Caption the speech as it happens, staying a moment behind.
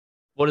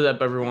What is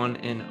up, everyone,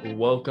 and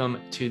welcome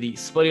to the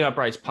Splitting Up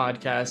Rights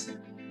podcast.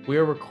 We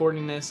are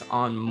recording this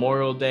on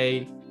Memorial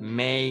Day,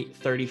 May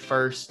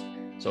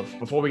 31st. So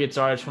before we get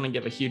started, I just want to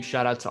give a huge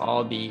shout out to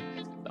all the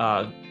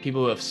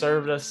people who have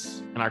served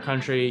us in our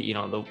country, you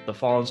know, the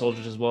fallen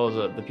soldiers, as well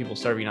as the people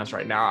serving us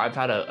right now. I've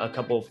had a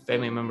couple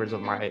family members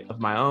of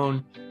my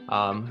own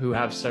who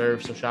have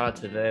served, so shout out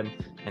to them.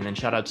 And then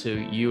shout out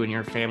to you and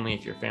your family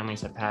if your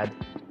families have had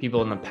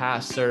people in the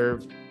past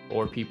serve,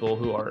 or people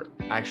who are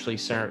actually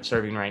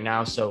serving right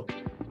now. So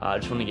I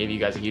just want to give you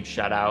guys a huge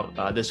shout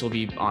out. This will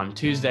be on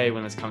Tuesday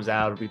when this comes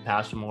out. It'll be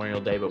past Memorial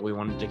Day, but we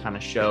wanted to kind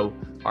of show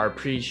our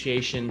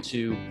appreciation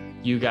to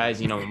you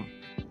guys. You know,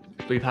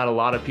 we've had a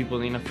lot of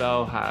people in the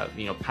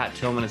NFL. Pat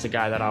Tillman is a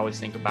guy that I always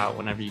think about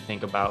whenever you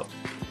think about,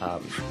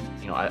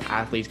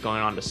 athletes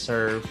going on to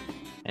serve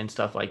and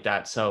stuff like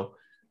that. So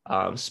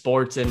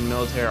sports and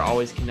military are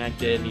always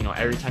connected. You know,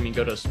 every time you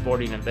go to a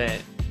sporting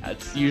event,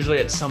 it's usually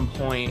at some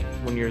point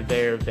when you're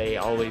there, they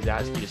always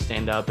ask you to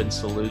stand up and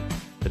salute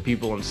the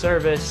people in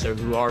service or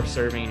who are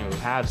serving or who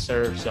have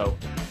served. So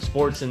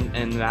sports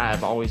and that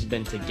have always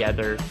been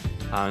together.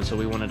 So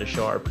we wanted to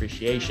show our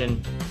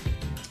appreciation.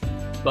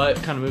 But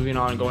kind of moving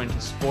on and going to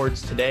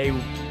sports today,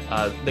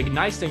 the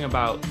nice thing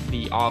about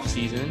the off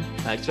season,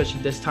 especially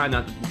this time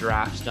that the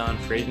draft's done,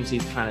 free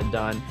agency's kind of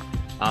done,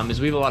 is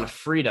we have a lot of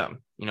freedom.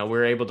 You know,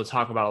 we're able to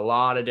talk about a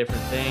lot of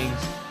different things.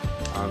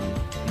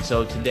 And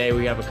so today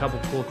we have a couple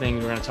cool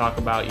things we're going to talk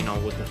about. You know,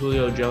 with the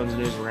Julio Jones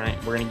news, we're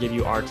going to give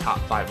you our top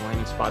 5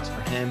 landing spots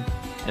for him,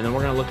 and then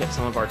we're going to look at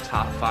some of our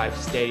top 5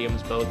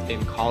 stadiums, both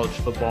in college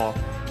football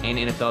and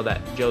NFL,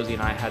 that Josie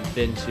and I have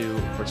been to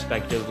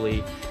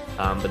respectively.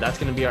 But that's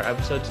going to be our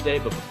episode today.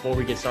 But before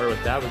we get started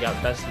with that, we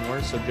got best and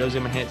worst. So Josie,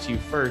 I'm going to hand it to you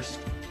first.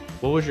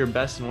 What was your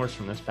best and worst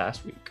from this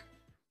past week?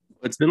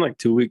 It's been like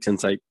 2 weeks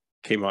since I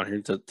came out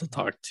here to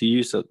talk to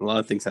you, so a lot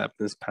of things happened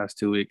this past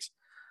 2 weeks.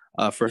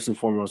 First and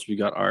foremost, we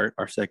got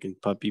our second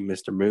puppy,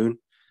 Mr. Moon.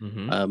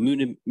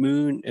 Mm-hmm.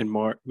 Moon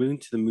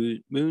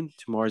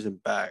to Mars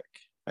and back.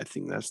 I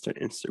think that's their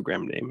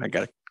Instagram name. I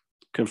gotta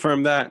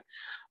confirm that.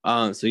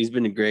 So he's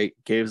been great.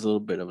 Gave us a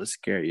little bit of a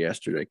scare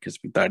yesterday because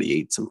we thought he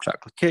ate some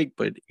chocolate cake,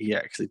 but he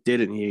actually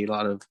didn't. He ate a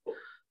lot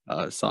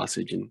of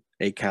sausage and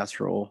egg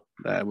casserole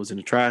that was in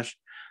the trash.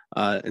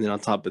 And then on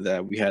top of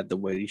that, we had the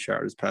wedding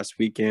shower this past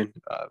weekend.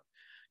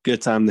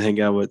 Good time to hang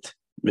out with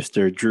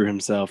Mr. Drew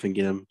himself and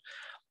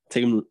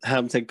have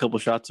him take a couple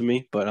shots of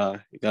me,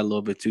 but it got a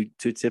little bit too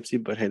tipsy.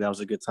 But hey, that was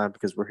a good time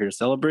because we're here to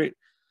celebrate.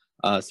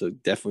 So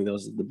definitely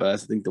those are the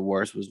best. I think the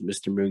worst was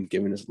Mr. Moon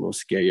giving us a little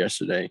scare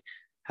yesterday,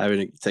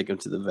 having to take him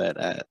to the vet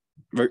at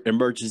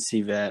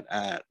emergency vet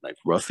at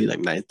roughly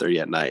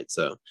 9:30 at night.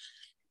 So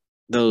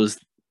those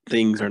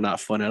things are not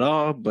fun at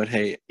all. But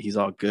hey, he's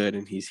all good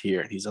and he's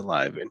here and he's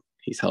alive and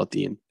he's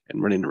healthy and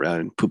running around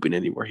and pooping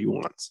anywhere he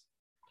wants.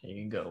 There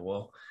you go.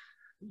 Well,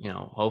 you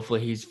know,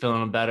 hopefully he's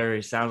feeling better.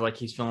 He sounds like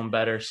he's feeling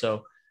better.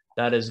 So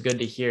that is good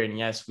to hear. And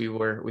yes, we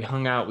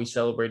hung out, we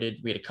celebrated.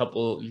 We had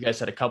you guys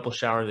had a couple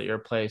showers at your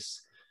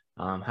place,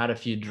 had a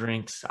few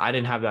drinks. I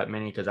didn't have that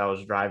many because I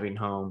was driving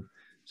home.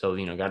 So,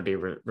 you know, got to be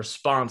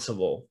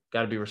responsible.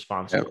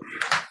 Yep.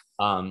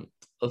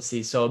 Let's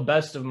see. So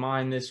best of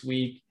mine this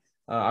week.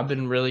 I've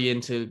been really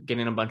into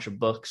getting a bunch of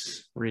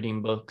books,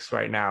 reading books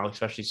right now,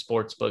 especially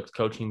sports books,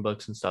 coaching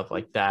books and stuff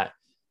like that.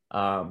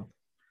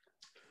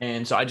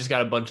 And so I just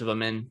got a bunch of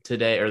them in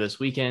today or this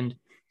weekend.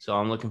 So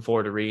I'm looking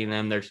forward to reading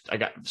them. I've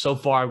got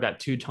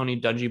 2 Tony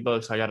Dungy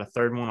books. I got a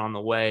third one on the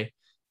way.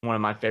 One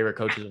of my favorite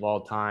coaches of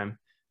all time.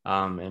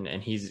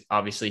 And he's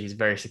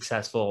very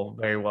successful,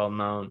 very well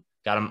known.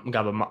 Got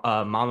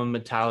a Mamba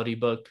Mentality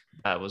book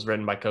that was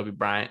written by Kobe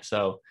Bryant.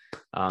 So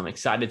I'm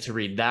excited to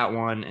read that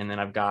one. And then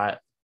I've got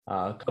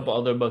a couple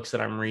other books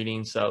that I'm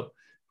reading. So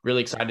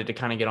really excited to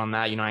kind of get on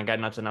that. You know, I got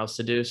nothing else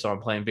to do, so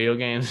I'm playing video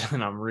games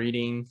and I'm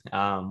reading,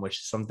 which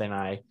is something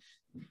I'm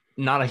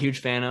not a huge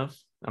fan of.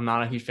 I'm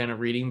not a huge fan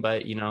of reading,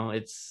 but you know,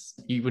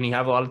 when you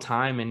have a lot of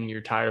time and you're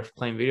tired of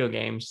playing video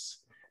games,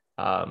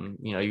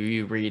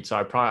 you read. So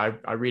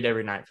I read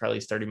every night for at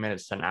least 30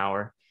 minutes to an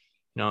hour.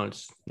 You know,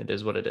 it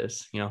is what it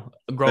is. You know,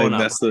 growing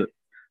up.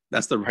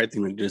 That's the right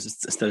thing to do. Is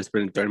instead of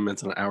spending 30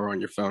 minutes an hour on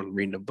your phone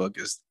reading a book,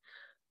 is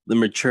the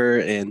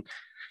mature and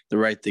the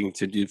right thing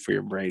to do for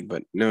your brain.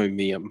 But knowing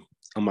me, I'm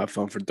on my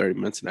phone for 30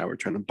 minutes an hour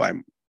trying to buy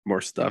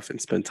more stuff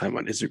and spend time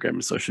on Instagram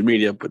and social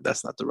media, but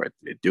that's not the right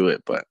thing to do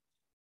it. But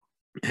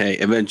hey,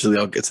 eventually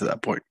I'll get to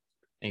that point.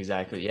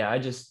 Exactly. Yeah.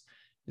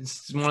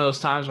 It's one of those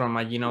times where I'm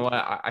like, you know what,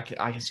 I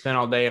can spend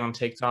all day on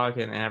TikTok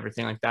and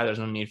everything like that. There's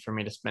no need for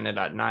me to spend it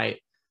at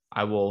night.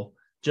 I will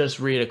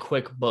just read a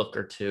quick book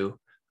or two,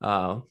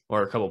 or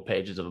a couple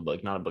pages of a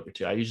book, not a book or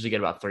two. I usually get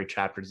about 3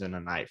 chapters in a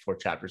night, 4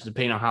 chapters,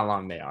 depending on how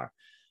long they are.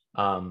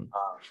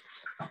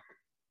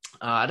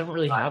 I don't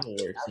really have a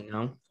worst, you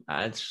know.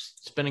 It's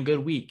been a good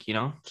week, you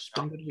know. It's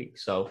been a good week.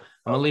 So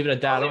I'm gonna leave it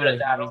at that. I don't really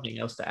have anything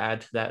else to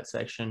add to that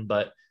section,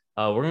 but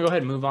we're gonna go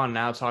ahead and move on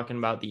now, talking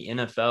about the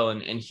NFL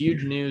and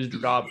huge news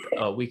dropped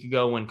a week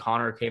ago when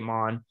Connor came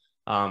on.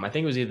 I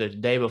think it was either the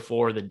day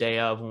before or the day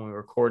of when we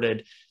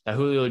recorded that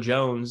Julio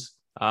Jones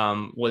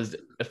was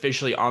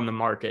officially on the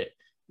market.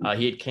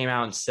 He had came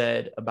out and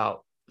said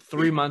about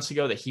 3 months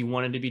ago that he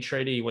wanted to be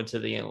traded. He went to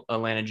the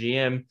Atlanta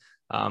GM.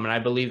 And I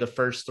believe the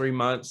first 3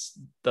 months,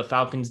 the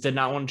Falcons did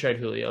not want to trade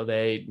Julio.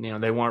 They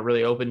weren't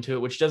really open to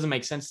it, which doesn't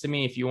make sense to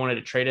me. If you wanted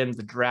to trade him,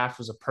 the draft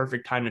was a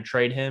perfect time to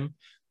trade him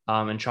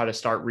and try to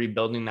start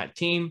rebuilding that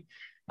team.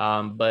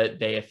 But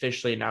they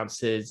officially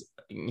announced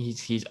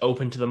he's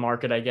open to the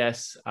market, I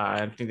guess.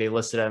 I think they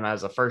listed him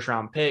as a first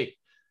round pick.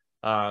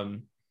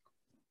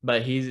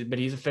 But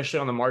he's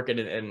officially on the market,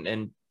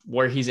 and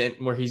where he's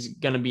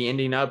going to be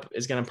ending up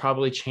is going to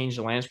probably change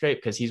the landscape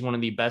because he's one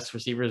of the best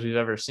receivers we've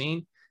ever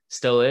seen.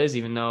 Still is,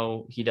 even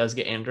though he does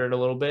get injured a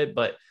little bit.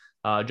 But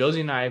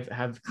Josie and I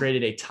have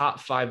created a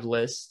top 5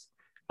 list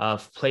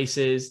of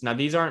places. Now,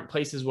 these aren't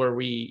places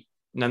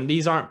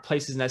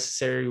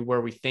necessarily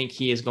where we think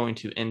he is going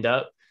to end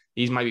up.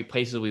 These might be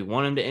places we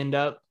want him to end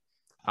up.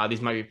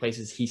 These might be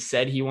places he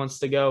said he wants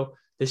to go.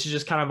 This is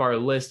just kind of our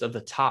list of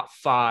the top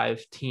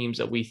 5 teams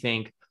that we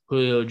think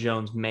Julio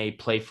Jones may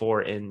play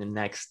for in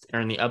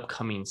the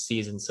upcoming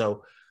season.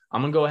 So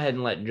I'm going to go ahead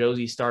and let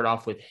Josie start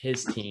off with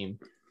his team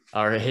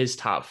or his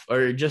top,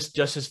 or just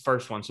his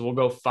first one. So we'll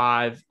go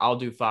 5. I'll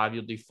do 5.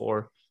 You'll do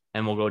 4,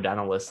 and we'll go down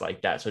a list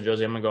like that. So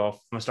Josie, I'm going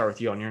to start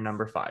with you on your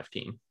number 5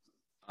 team.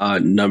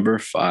 Number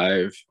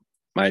 5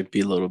 might be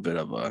a little bit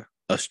of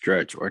a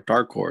stretch or a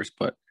dark horse,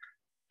 but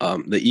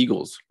the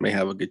Eagles may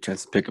have a good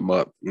chance to pick him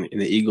up.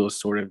 And the Eagles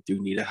sort of do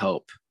need a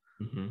help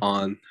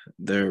on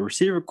their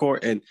receiver core,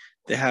 and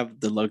they have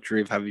the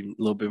luxury of having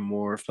a little bit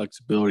more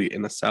flexibility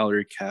in the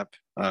salary cap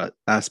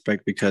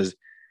aspect because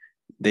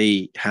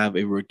they have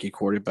a rookie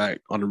quarterback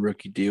on a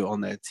rookie deal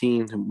on that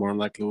team who more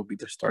likely will be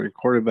their starting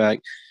quarterback.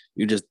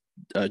 You just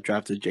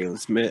drafted Jalen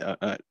Smith,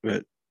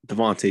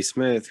 Devontae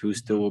Smith, who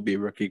still will be a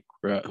rookie,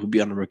 who'll be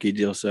on a rookie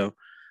deal. So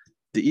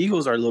the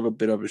Eagles are a little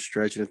bit of a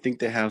stretch, and I think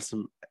they have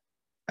some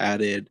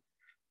added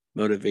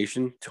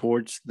motivation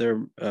towards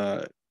their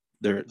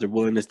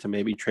willingness to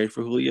maybe trade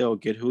for Julio or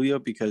get Julio,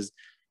 because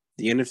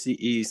the NFC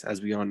East,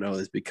 as we all know,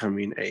 is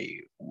becoming a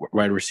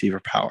wide receiver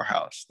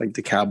powerhouse. Like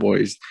the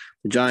Cowboys,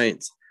 the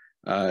Giants,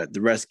 the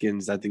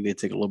Redskins, I think they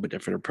take a little bit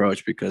different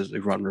approach because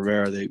of Ron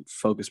Rivera. They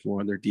focus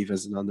more on their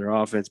defense and on their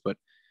offense. But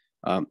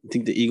I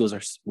think the Eagles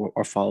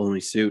are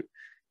following suit.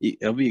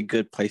 It'll be a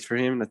good place for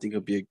him. I think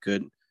it'll be a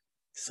good,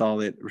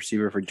 solid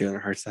receiver for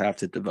Jalen Hurts to have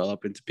to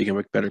develop and to become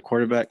a better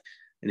quarterback.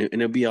 And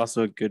it'll be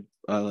also a good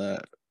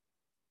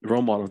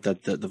role model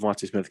that the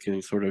Devontae Smith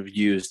can sort of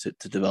use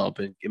to develop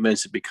and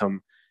eventually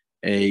become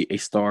a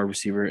star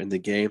receiver in the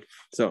game.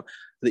 So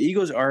the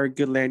Eagles are a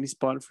good landing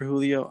spot for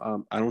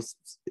Julio.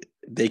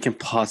 They can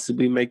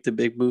possibly make the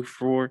big move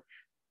for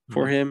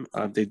him.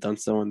 They've done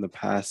so in the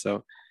past.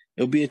 So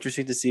it'll be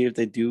interesting to see if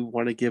they do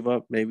want to give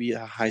up maybe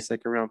a high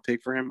second round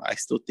pick for him. I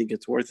still think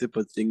it's worth it,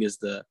 but the thing is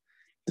the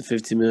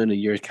 $15 million a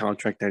year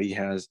contract that he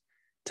has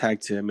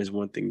tagged to him is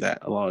one thing that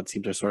a lot of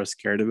teams are sort of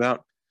scared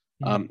about.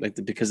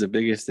 Because the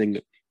biggest thing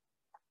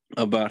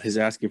about his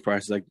asking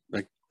price, like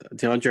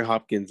DeAndre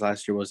Hopkins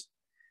last year was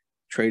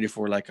traded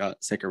for like a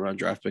second round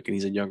draft pick, and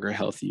he's a younger,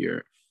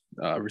 healthier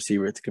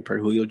receiver to compare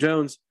to Julio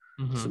Jones.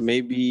 So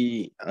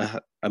maybe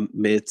a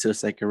mid to a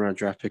second round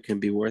draft pick can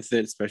be worth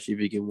it, especially if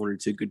you get 1 or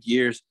 2 good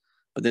years.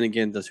 But then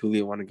again, does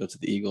Julio want to go to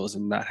the Eagles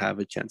and not have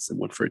a chance to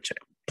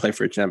play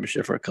for a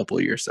championship for a couple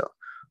of years? So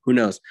who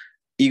knows?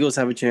 Eagles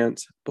have a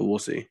chance, but we'll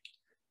see.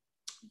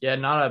 Yeah,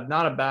 not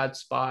a bad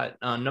spot.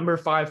 Number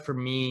 5 for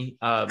me.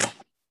 I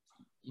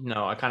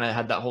kind of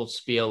had that whole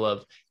spiel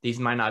of these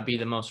might not be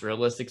the most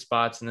realistic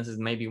spots, and this is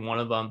maybe one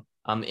of them.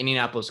 The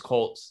Indianapolis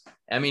Colts.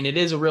 I mean, it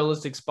is a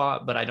realistic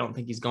spot, but I don't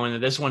think he's going to.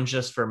 This one's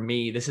just for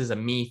me. This is a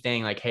me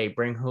thing. Like, hey,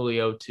 bring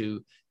Julio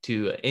to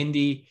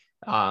Indy.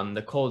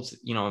 The Colts,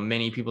 in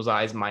many people's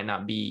eyes, might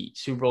not be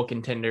Super Bowl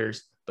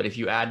contenders, but if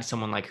you add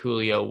someone like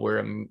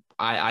Julio,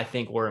 I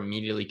think we're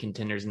immediately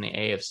contenders in the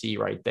AFC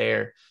right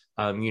there.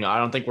 I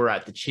don't think we're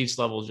at the Chiefs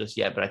level just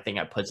yet, but I think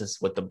that puts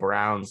us with the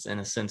Browns in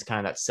a sense,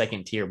 kind of that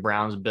second tier.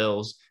 Browns,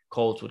 Bills,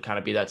 Colts would kind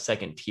of be that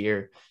second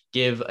tier.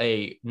 Give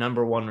a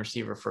number 1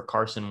 receiver for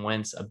Carson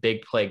Wentz, a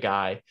big play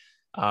guy,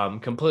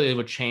 completely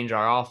would change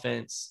our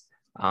offense.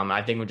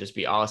 I think would just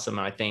be awesome.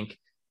 And I think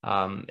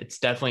it's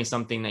definitely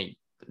something that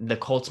the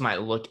Colts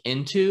might look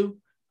into,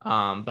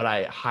 but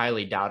I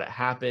highly doubt it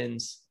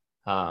happens.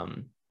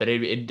 But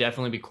it'd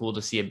definitely be cool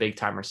to see a big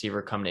time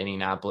receiver come to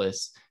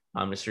Indianapolis.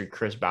 To see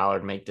Chris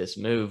Ballard make this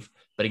move.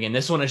 But again,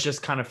 this one is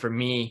just kind of for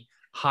me,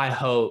 high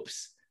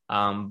hopes,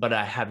 but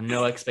I have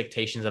no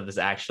expectations of this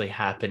actually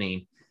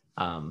happening.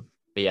 But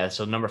yeah,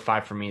 so number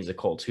 5 for me is the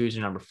Colts. Who's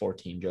your number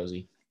 14,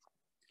 Josie?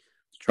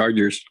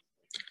 Chargers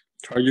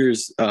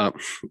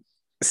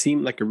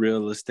seem like a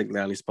realistic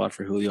landing spot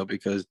for Julio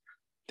because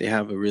they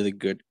have a really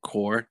good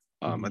core.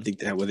 I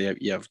think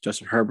you have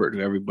Justin Herbert,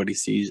 who everybody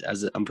sees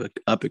as an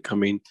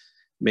up-and-coming,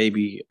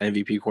 maybe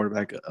MVP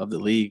quarterback of the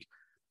league.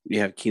 You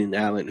have Keenan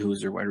Allen,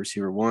 who's their wide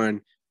receiver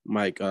 1.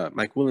 Mike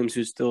Williams,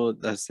 who's still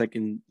the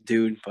second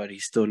dude, but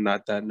he's still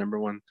not that number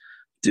 1,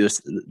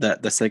 just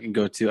that second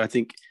go-to. I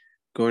think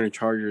going to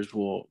Chargers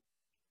will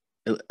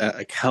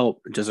like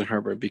help Justin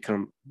Herbert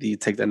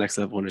take that next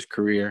level in his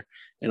career,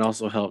 and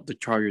also help the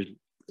Chargers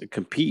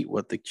compete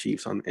with the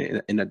Chiefs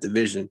in that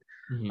division.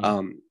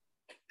 Mm-hmm.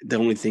 The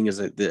only thing is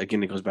that,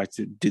 again, it goes back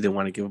to, do they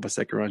want to give up a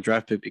second round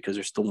draft pick because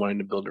they're still wanting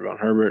to build around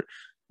Herbert?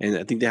 And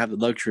I think they have the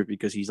luxury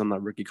because he's on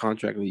that rookie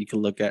contract that you can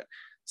look at,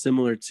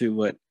 similar to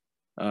what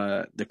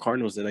the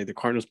Cardinals did. Like the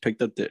Cardinals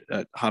picked up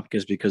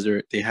Hopkins because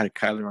they had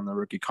Kyler on the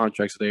rookie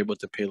contract, so they're able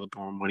to pay a little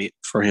more money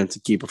for him to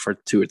keep it for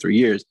 2 or 3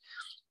 years.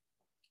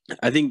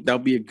 I think that'll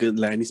be a good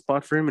landing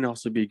spot for him, and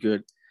also be a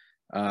good,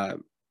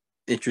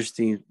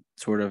 interesting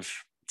sort of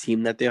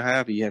team that they'll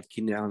have. You have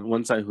Keenan Allen on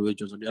one side, Julio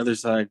Jones on the other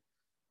side,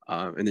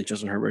 and then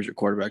Justin Herbert is your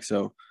quarterback.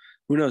 So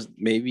who knows?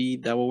 Maybe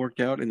that will work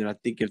out. And then I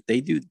think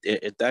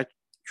if that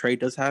trade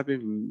does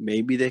happen,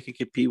 maybe they can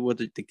compete with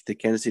the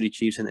Kansas City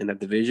Chiefs in that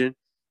division.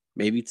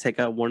 Maybe take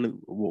out one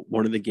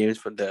of the games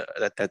for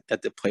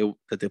that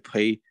they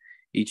play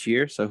each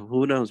year. So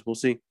who knows? We'll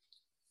see.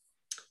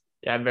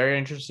 Yeah, very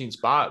interesting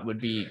spot.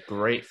 Would be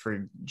great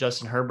for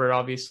Justin Herbert,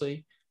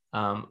 obviously.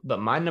 But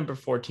my number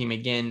 4 team,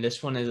 again,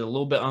 this one is a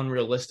little bit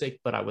unrealistic,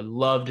 but I would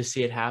love to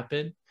see it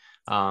happen.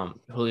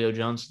 Julio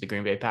Jones, the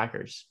Green Bay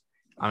Packers.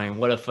 I mean,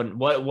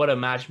 what a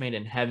match made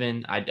in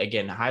heaven. I,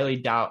 again,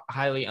 highly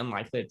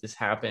unlikely that this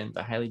happens.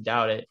 I highly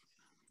doubt it.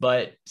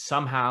 But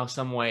somehow,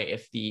 some way,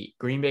 if the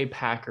Green Bay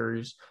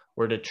Packers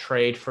were to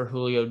trade for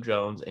Julio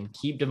Jones and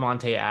keep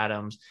Davante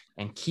Adams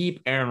and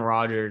keep Aaron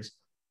Rodgers,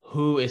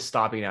 who is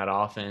stopping that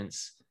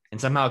offense,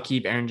 and somehow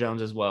keep Aaron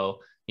Jones as well?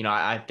 You know,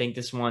 I think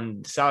this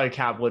one, salary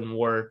cap wouldn't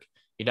work.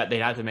 They'd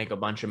have to make a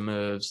bunch of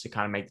moves to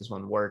kind of make this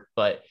one work.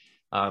 But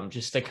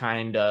just to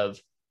kind of,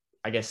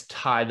 I guess,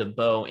 tie the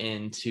bow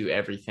into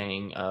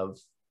everything of,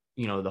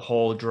 you know, the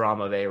whole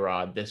drama of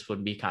A-Rod, this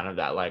would be kind of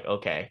that, like,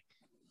 okay,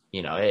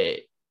 you know,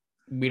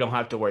 we don't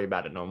have to worry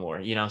about it no more,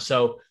 you know?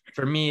 So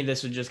for me,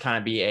 this would just kind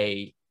of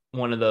be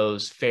one of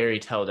those fairy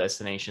tale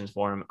destinations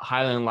for him.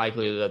 Highly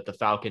unlikely that the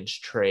Falcons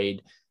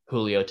trade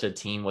Julio to a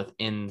team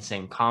within the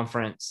same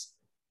conference.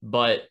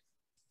 But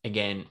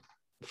again,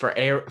 for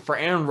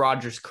Aaron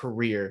Rodgers'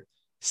 career,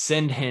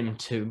 send him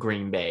to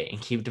Green Bay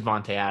and keep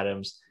Davante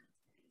Adams.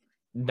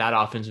 That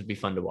offense would be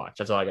fun to watch.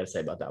 That's all I got to say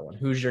about that one.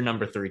 Who's your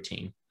number 3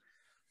 team?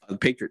 The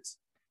Patriots.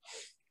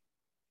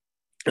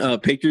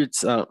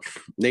 Patriots,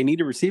 they need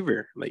a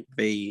receiver. Like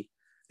they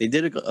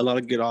did a lot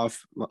of good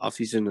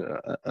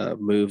offseason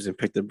moves and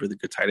picked up really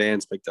good tight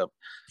ends, picked up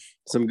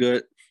some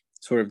good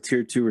sort of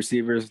tier 2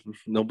 receivers.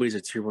 Nobody's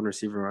a tier 1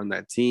 receiver on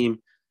that team.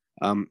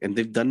 And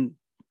they've done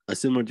a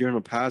similar deal in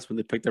the past when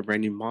they picked up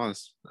Randy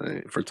Moss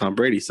for Tom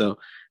Brady. So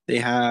they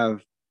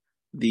have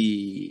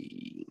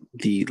the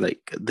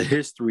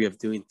history of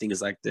doing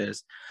things like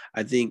this.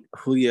 I think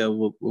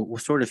Julio will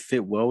sort of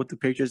fit well with the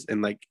Patriots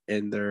and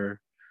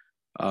their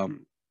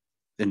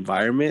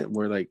environment,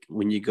 where like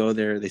when you go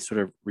there, they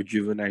sort of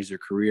rejuvenize your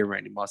career.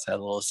 Randy Moss had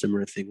a little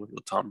similar thing with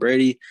Tom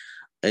Brady.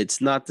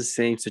 It's not the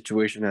same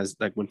situation as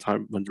like when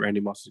Randy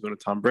Moss is going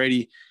to Tom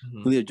Brady.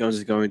 Mm-hmm. Julio Jones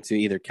is going to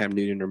either Cam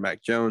Newton or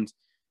Mac Jones.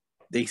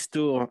 They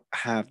still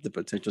have the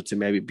potential to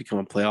maybe become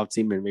a playoff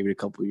team and maybe in a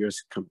couple of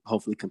years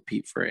hopefully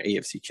compete for an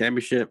AFC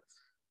championship.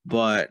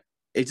 But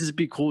it'd just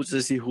be cool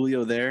to see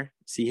Julio there,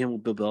 see him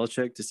with Bill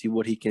Belichick, to see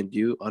what he can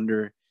do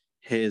under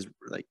his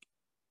like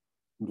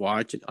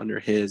watch and under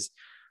his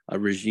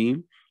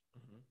regime.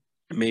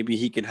 Mm-hmm. Maybe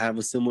he can have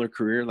a similar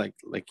career like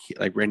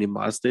Randy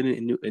Moss did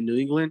in New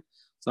England.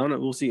 So I don't know.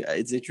 We'll see.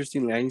 It's an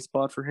interesting landing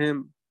spot for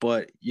him,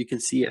 but you can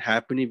see it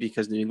happening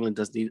because New England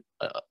does need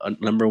a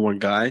number 1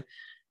 guy.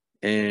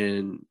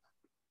 And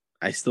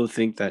I still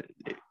think that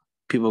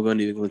people go to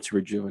New England to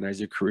rejuvenate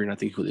their career, and I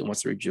think Julio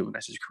wants to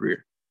rejuvenate his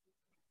career.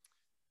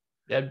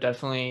 Yeah,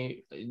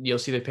 definitely. You'll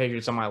see the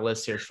Patriots on my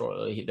list here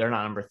shortly. They're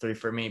not number 3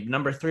 for me.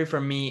 Number 3 for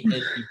me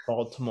is the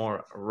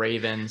Baltimore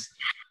Ravens,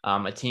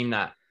 a team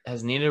that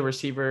has needed a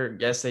receiver.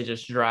 Yes, they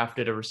just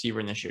drafted a receiver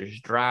in this year's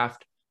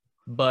draft.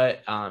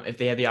 But if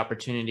they had the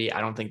opportunity,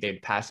 I don't think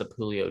they'd pass up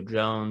Julio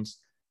Jones.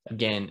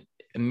 Again,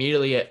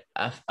 immediately it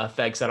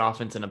affects that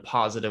offense in a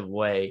positive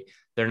way.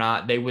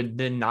 They would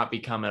then not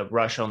become a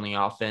rush-only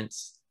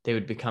offense. They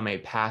would become a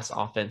pass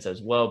offense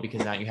as well,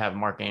 because now you have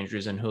Mark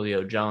Andrews and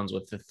Julio Jones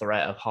with the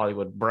threat of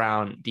Hollywood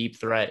Brown, deep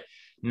threat.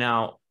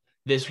 Now,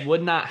 this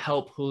would not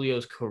help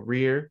Julio's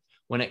career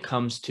when it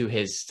comes to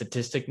his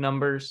statistic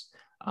numbers.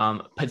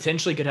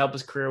 Potentially could help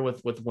his career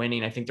with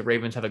winning. I think the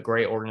Ravens have a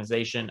great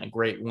organization, a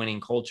great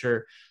winning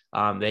culture.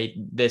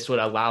 This would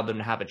allow them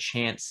to have a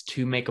chance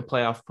to make a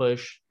playoff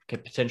push, a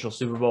potential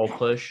Super Bowl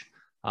push.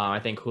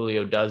 I think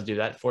Julio does do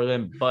that for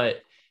them,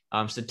 but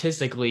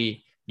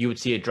statistically, you would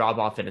see a drop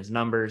off in his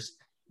numbers.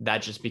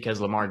 That's just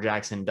because Lamar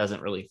Jackson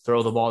doesn't really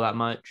throw the ball that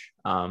much.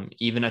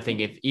 Even if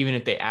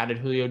they added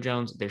Julio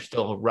Jones, they're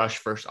still a rush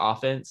first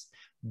offense.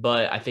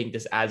 But I think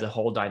this adds a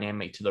whole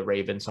dynamic to the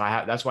Ravens. So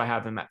that's why I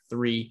have him at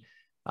 3.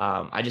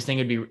 I just think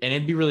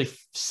it'd be really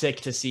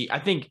sick to see. I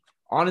think,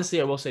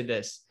 honestly, I will say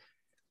this,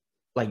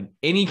 like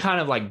any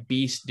kind of like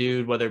beast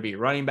dude, whether it be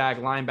running back,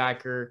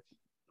 linebacker,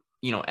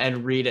 you know,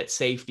 Ed Reed at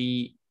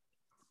safety,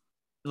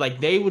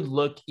 like they would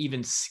look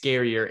even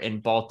scarier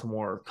in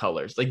Baltimore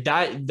colors. Like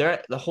that,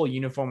 the whole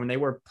uniform when they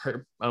wear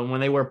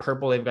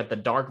purple, they've got the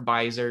dark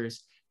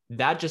visors.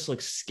 That just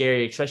looks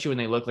scary, especially when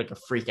they look like a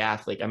freak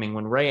athlete. I mean,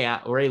 when Ray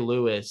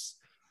Lewis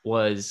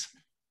was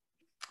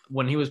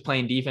when he was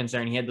playing defense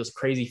there and he had those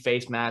crazy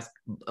face masks,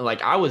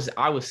 like I was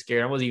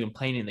scared. I wasn't even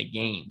playing in the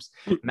games.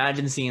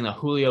 Imagine seeing a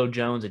Julio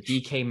Jones, a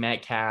DK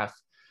Metcalf.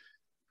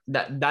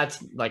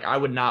 That's like I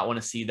would not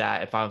want to see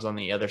that if I was on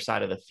the other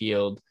side of the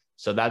field.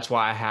 So that's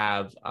why I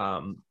have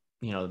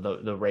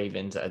the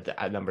Ravens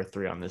at number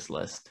 3 on this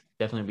list.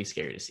 Definitely be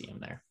scary to see him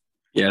there.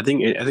 Yeah, I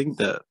think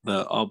the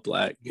all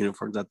black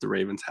uniforms that the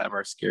Ravens have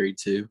are scary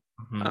too.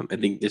 Mm-hmm. I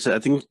think it's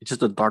just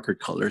the darker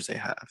colors they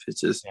have.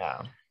 It's just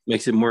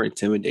makes it more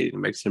intimidating.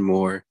 Makes it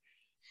more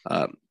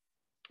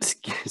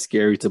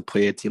scary to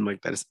play a team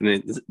like that. And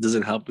it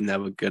doesn't help when they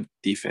have a good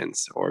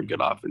defense or a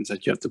good offense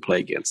that you have to play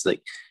against.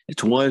 Like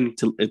it's one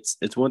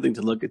thing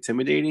to look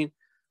intimidating,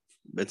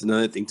 but it's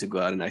another thing to go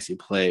out and actually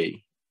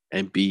play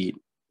and beat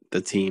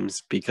the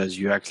teams because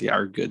you actually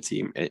are a good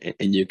team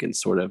and you can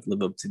sort of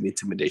live up to the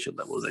intimidation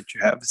levels that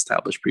you have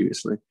established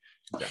previously.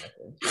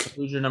 Exactly.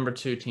 Who's your number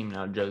 2 team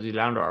now, Josie?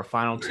 Down to our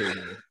final 2.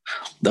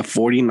 The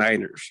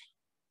 49ers.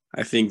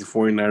 I think the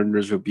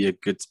 49ers would be a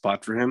good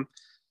spot for him.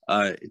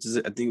 I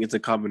think it's a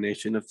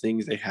combination of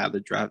things. They have the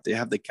draft. They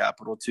have the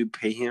capital to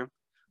pay him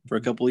for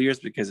a couple of years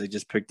because they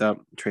just picked up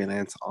Trey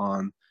Lance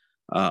on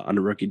a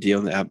rookie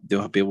deal. And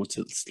they'll be able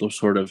to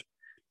sort of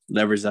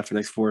leverage that for the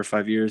next 4 or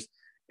 5 years.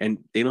 And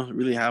they don't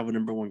really have a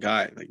number 1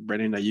 guy. Like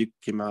Brandon Ayuk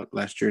came out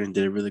last year and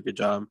did a really good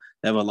job.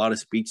 They have a lot of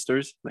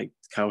speedsters. Like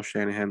Kyle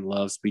Shanahan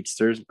loves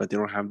speedsters, but they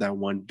don't have that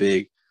one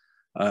big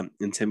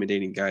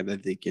intimidating guy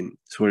that they can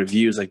sort of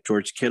use. Like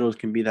George Kittle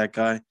can be that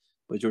guy,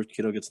 but George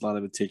Kittle gets a lot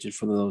of attention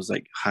for those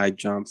like high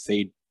jump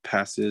fade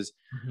passes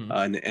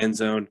in the end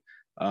zone.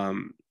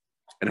 And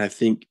I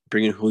think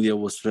bringing Julio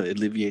will sort of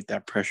alleviate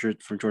that pressure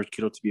for George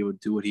Kittle to be able to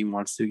do what he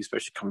wants to,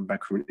 especially coming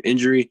back from an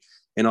injury.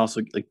 And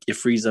also, like it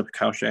frees up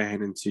Kyle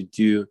Shanahan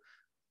to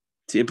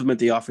implement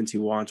the offense he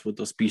wants with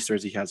those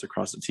speedsters he has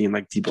across the team,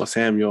 like Deebo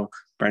Samuel,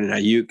 Brandon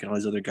Ayuk, and all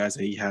these other guys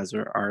that he has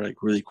are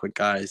like really quick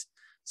guys.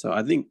 So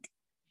I think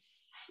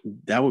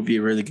that would be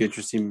a really good,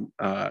 interesting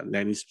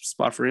landing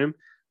spot for him.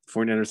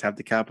 49ers have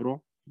the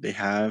capital. They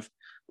have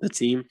the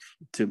team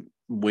to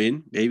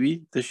win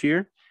maybe this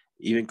year,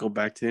 even go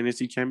back to the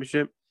NFC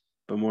Championship.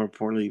 But more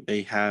importantly,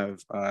 they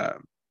have I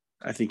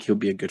think he'll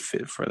be a good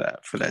fit for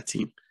that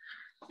team.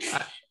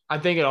 I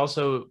think it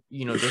also,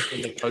 just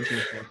from the coaching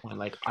standpoint,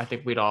 like I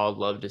think we'd all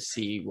love to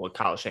see what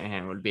Kyle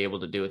Shanahan would be able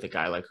to do with a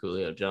guy like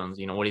Julio Jones.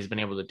 What he's been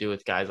able to do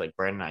with guys like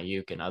Brandon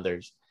Ayuk and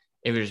others.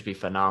 It would just be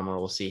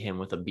phenomenal to see him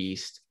with a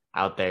beast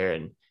out there.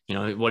 And,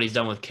 what he's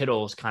done with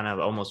Kittle is kind of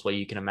almost what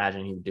you can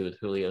imagine he would do with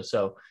Julio.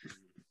 So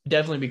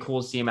definitely be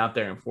cool to see him out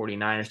there in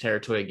 49ers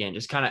territory again.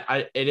 Just kind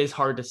of, it is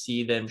hard to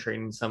see them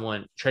trading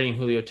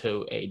Julio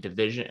to a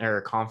division or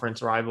a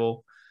conference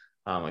rival,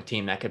 a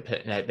team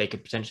that they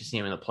could potentially see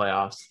him in the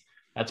playoffs.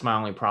 That's my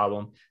only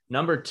problem.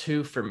 Number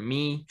 2 for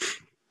me,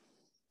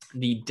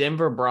 the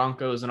Denver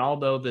Broncos. And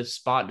although this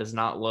spot does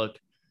not look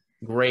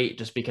great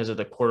just because of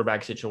the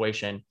quarterback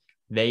situation,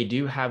 they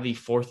do have the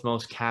 4th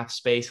most cap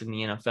space in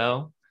the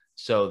NFL.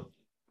 So,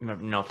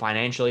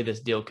 financially, this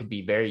deal could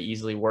be very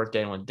easily worked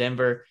in with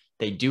Denver.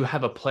 They do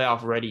have a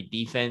playoff-ready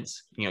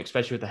defense,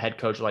 especially with a head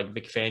coach like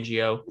Vic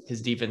Fangio.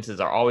 His defenses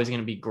are always going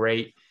to be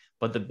great.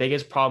 But the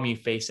biggest problem you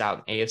face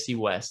out in AFC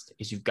West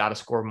is you've got to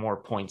score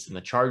more points than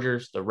the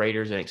Chargers, the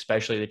Raiders, and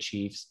especially the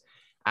Chiefs.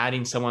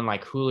 Adding someone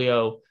like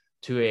Julio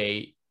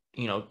to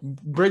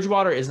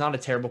Bridgewater is not a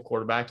terrible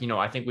quarterback.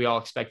 I think we all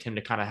expect him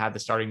to kind of have the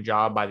starting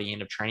job by the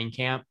end of training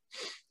camp,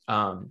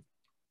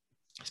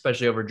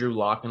 especially over Drew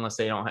Lock, unless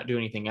they don't do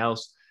anything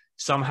else.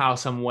 Somehow,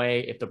 some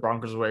way, if the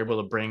Broncos were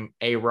able to bring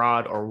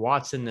A-Rod or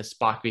Watson, this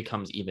spot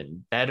becomes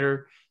even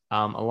better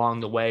along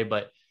the way.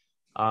 But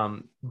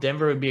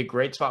Denver would be a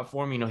great spot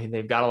for him.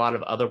 They've got a lot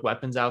of other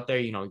weapons out there.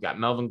 We've got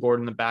Melvin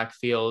Gordon in the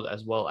backfield,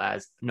 as well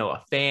as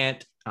Noah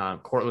Fant,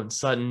 Cortland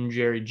Sutton,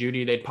 Jerry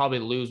Jeudy. They'd probably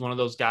lose one of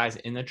those guys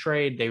in the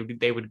trade.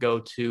 They would go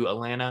to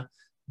Atlanta,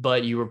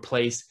 but you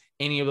replace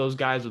any of those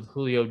guys with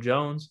Julio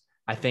Jones.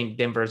 I think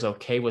Denver's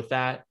okay with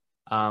that.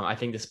 I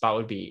think the spot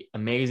would be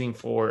amazing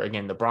for,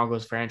 again, the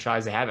Broncos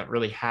franchise. They haven't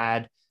really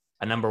had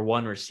a number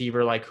 1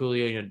 receiver like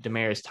Julio.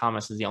 Demaryius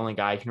Thomas is the only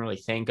guy I can really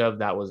think of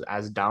that was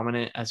as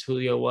dominant as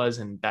Julio was.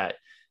 And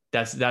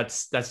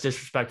that's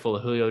disrespectful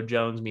to Julio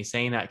Jones, me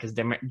saying that, because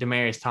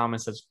Demaryius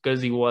Thomas, as good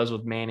as he was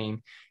with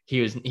Manning,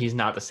 he's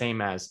not the same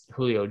as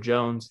Julio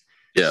Jones.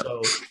 Yeah.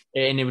 So,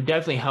 and it would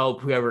definitely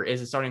help whoever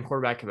is a starting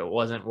quarterback if it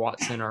wasn't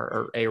Watson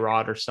or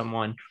A-Rod or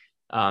someone,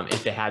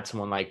 if they had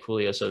someone like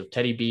Julio. So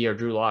Teddy B or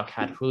Drew Lock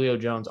had Julio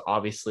Jones,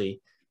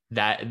 obviously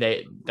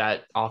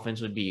that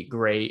offense would be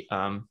great.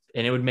 And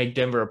it would make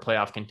Denver a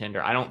playoff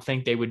contender. I don't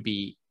think they would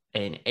be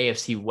an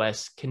AFC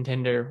West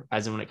contender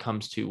as in when it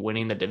comes to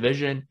winning the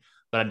division,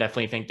 but I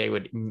definitely think they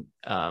would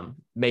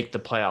make the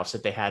playoffs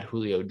if they had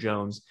Julio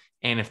Jones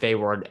and if they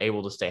were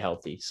able to stay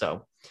healthy.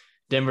 So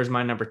Denver's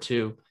my number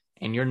 2.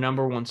 And your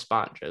number 1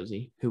 spot,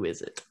 Josie, who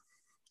is it?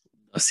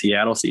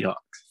 Seattle Seahawks.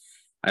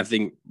 I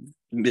think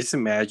just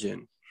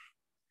imagine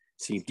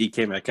seeing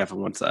DK Metcalf on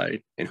one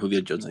side and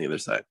Julio Jones on the other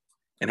side,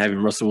 and having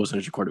Russell Wilson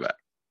as your quarterback.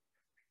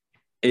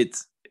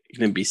 It's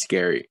going to be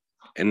scary,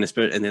 and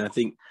then I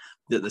think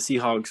the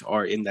Seahawks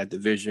are in that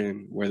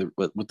division where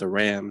with the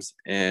Rams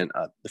and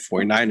the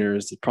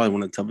 49ers. It's probably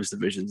one of the toughest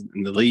divisions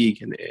in the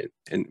league,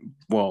 and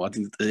well, I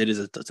think it is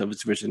the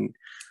toughest division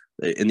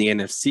in the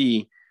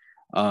NFC.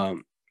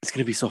 It's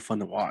going to be so fun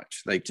to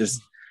watch. Like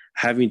just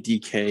having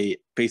DK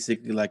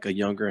basically like a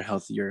younger,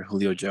 healthier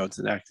Julio Jones,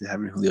 and actually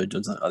having Julio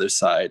Jones on the other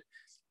side.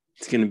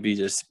 It's going to be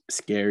just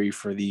scary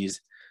for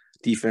these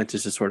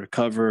defenses to sort of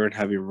cover, and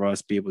having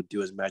Russ be able to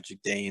do his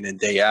magic day in and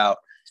day out.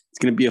 It's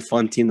going to be a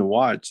fun team to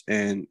watch,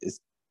 and it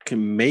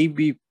can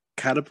maybe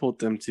catapult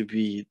them to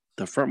be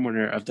the front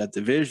runner of that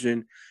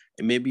division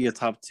and maybe a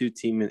top 2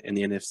 team in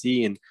the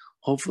NFC, and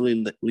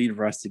hopefully lead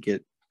Russ to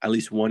get at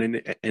least one in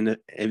the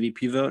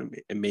MVP vote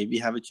and maybe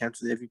have a chance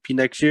for the MVP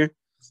next year.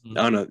 Mm-hmm.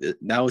 I don't know.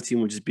 Now a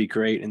team would just be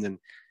great, and then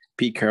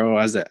Pete Carroll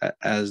as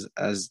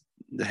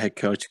the head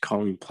coach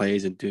calling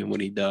plays and doing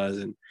what he does,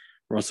 and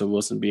Russell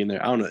Wilson being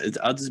there. I don't know.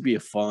 It'll just be a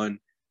fun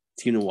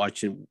team to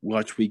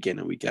watch week in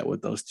and week out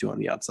with those two on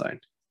the outside.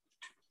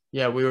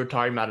 Yeah, we were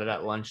talking about it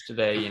at lunch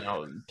today,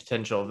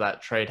 potential of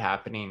that trade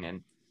happening.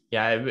 And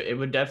yeah, it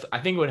would definitely,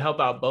 I think it would help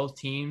out both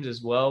teams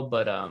as well.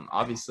 But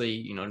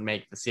obviously, to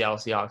make the Seattle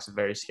Seahawks a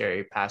very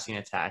scary passing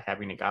attack,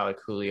 having a guy like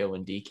Julio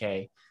and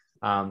DK.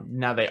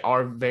 Now they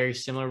are very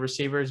similar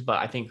receivers, but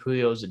I think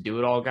Julio is a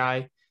do-it-all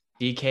guy.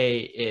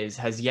 DK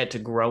has yet to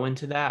grow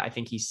into that. I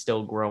think he's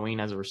still growing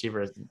as a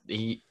receiver.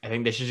 I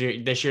think this year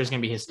is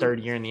going to be his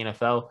 3rd year in the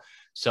NFL.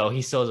 So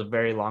he still has a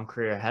very long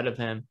career ahead of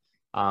him.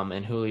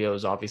 And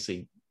Julio's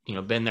obviously,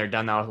 been there,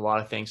 done that with a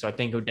lot of things. So I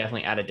think it would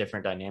definitely add a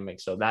different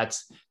dynamic. So that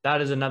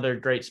is another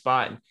great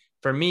spot. And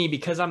for me,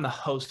 because I'm the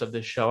host of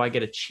this show, I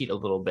get to cheat a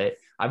little bit.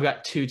 I've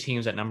got 2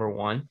 teams at number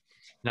 1.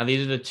 Now,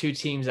 these are the 2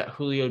 teams that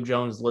Julio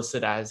Jones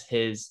listed as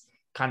his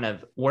kind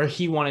of where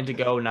he wanted to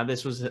go. Now,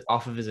 this was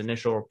off of his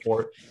initial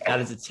report. That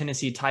is the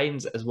Tennessee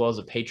Titans as well as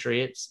the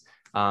Patriots.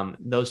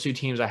 Those 2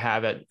 teams I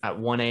have at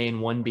 1A and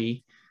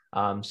 1B.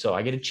 So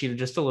I get to cheat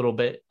just a little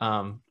bit.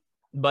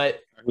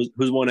 But who's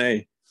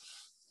 1A?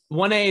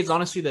 1A is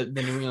honestly the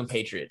New England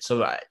Patriots.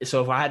 So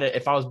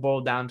if I was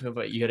boiled down to it,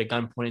 but you had a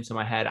gun pointed to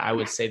my head, I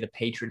would say the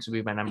Patriots would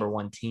be my number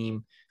 1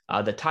 team.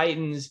 The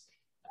Titans,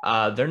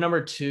 they're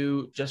number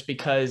 2 just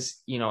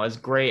because, as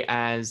great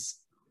as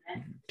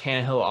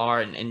Tannehill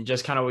are, and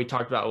just kind of what we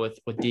talked about with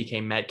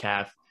DK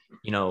Metcalf,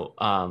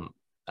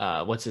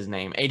 what's his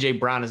name? AJ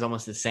Brown is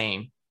almost the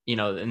same,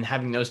 and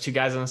having those 2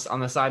 guys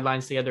on the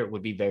sidelines together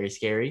would be very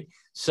scary.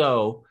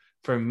 So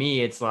for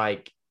me, it's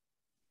like,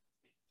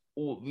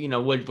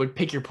 would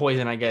pick your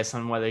poison, I guess,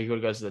 on whether you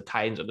would go to the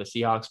Titans or the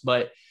Seahawks,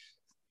 but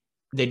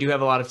they do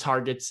have a lot of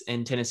targets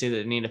in Tennessee that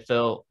they need to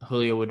fill.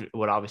 Julio would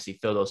obviously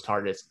fill those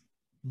targets.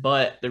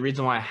 But the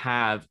reason why I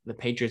have the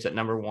Patriots at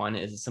number 1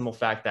 is the simple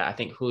fact that I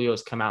think Julio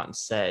has come out and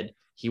said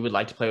he would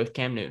like to play with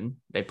Cam Newton.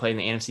 They played in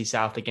the NFC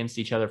South against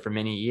each other for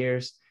many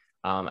years.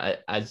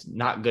 As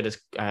not good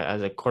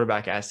as a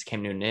quarterback as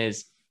Cam Newton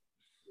is,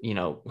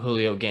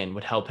 Julio, again,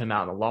 would help him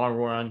out in the long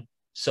run.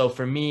 So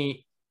for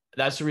me,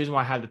 that's the reason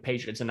why I have the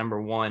Patriots at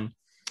number 1.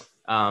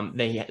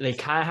 They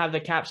kind of have the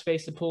cap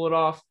space to pull it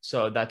off.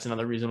 So that's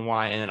another reason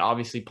why. And then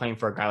obviously playing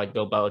for a guy like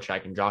Bill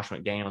Belichick and Josh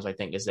McDaniels, I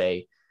think is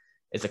a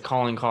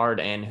calling card,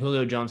 and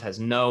Julio Jones has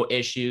no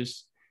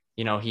issues.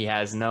 He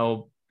has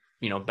no,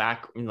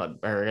 back,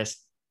 or I guess,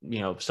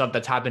 stuff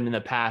that's happened in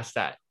the past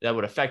that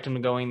would affect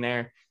him going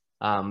there.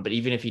 But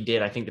even if he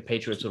did, I think the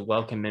Patriots would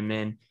welcome him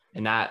in,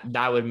 and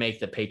that would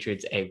make the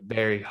Patriots a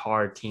very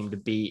hard team to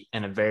beat,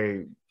 and a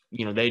very,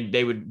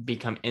 they would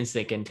become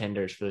instant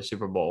contenders for the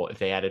Super Bowl if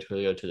they added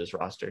Julio to this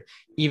roster,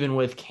 even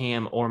with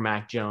Cam or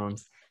Mac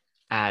Jones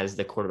as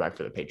the quarterback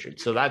for the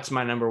Patriots. So that's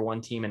my number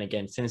 1 team. And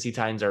again, Tennessee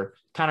Titans are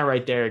kind of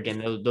right there.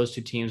 Again, those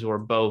 2 teams were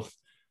both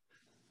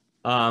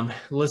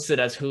listed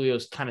as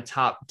Julio's kind of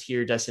top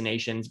tier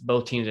destinations,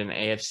 both teams in the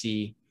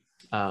AFC.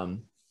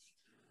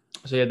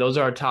 So yeah, those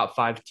are our top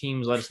 5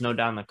 teams. Let us know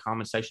down in the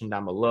comment section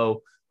down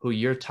below who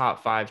your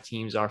top 5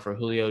 teams are for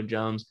Julio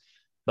Jones.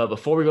 But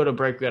before we go to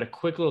break, we got a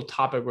quick little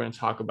topic we're going to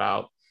talk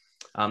about.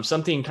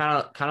 Something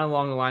kind of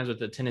along the lines with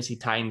the Tennessee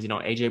Titans.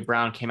 AJ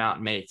Brown came out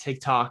and made a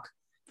TikTok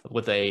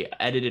with a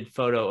edited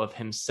photo of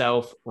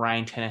himself,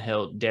 Ryan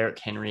Tannehill, Derrick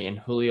Henry, and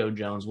Julio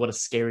Jones. What a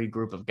scary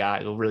group of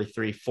guys. Well, really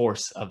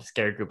 3/4 of a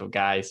scary group of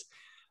guys.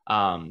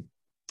 And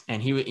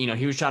he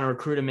was trying to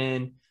recruit him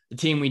in. The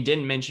team we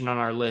didn't mention on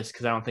our list,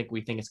 because I don't think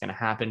we think it's going to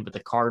happen, but the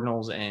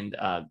Cardinals, and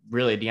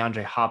really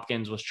DeAndre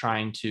Hopkins was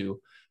trying to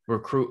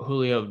recruit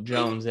Julio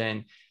Jones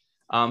in.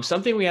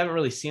 Something we haven't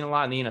really seen a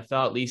lot in the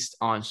NFL, at least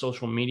on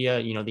social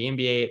media. The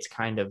NBA, it's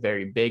kind of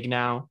very big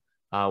now,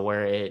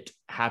 where it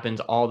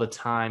happens all the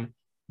time.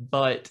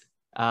 But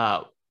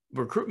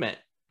recruitment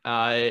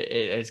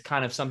is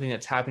kind of something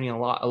that's happening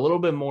a little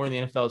bit more in the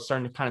NFL. It's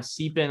starting to kind of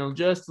seep in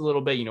just a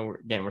little bit.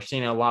 We're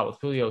seeing it a lot with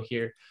Julio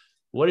here.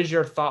 What is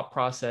your thought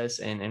process,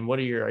 and what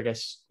are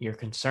your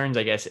concerns,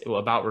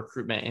 about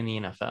recruitment in the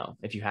NFL,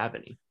 if you have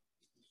any?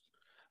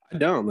 I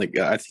don't like.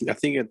 I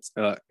think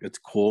it's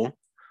cool.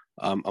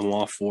 I'm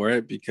all for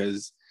it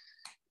because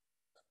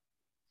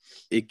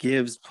it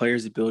gives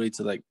players the ability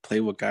to like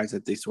play with guys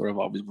that they sort of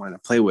always want to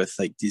play with.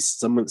 Like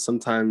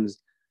sometimes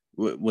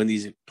when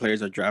these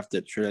players are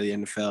drafted through the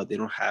NFL, they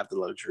don't have the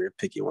luxury of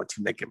picking one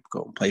team they can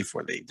go and play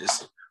for. They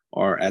just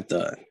are at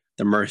the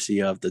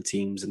mercy of the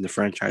teams and the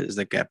franchises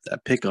that get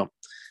that pick them,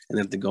 and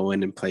they have to go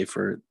in and play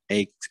for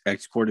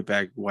X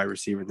quarterback, wide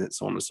receiver, and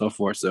so on and so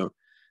forth. So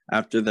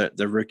after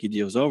the rookie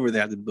deal is over, they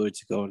have the ability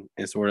to go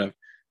and sort of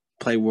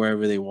play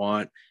wherever they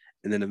want,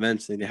 and then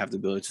eventually they have the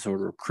ability to sort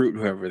of recruit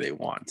whoever they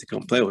want to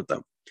come play with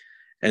them.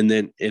 And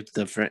then if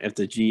the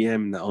GM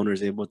and the owner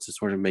is able to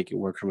sort of make it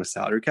work from a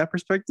salary cap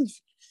perspective,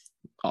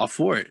 all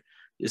for it.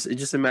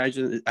 Just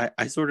imagine.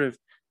 I sort of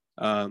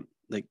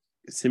like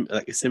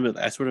similar.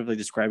 I sort of like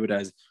describe it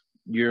as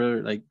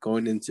you're like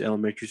going into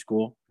elementary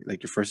school,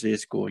 like your first day of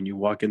school, and you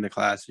walk into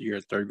class. You're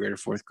a third grader,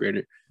 fourth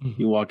grader.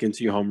 Mm-hmm. You walk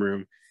into your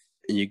homeroom,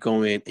 and you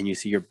go in and you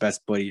see your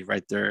best buddy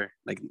right there,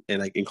 like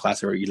in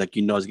class, or you it's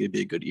gonna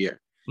be a good year.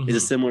 Mm-hmm. Is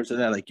it similar to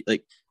that?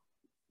 Like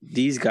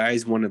these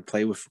guys want to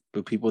play with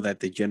people that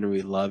they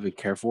genuinely love and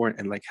care for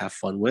and like have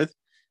fun with.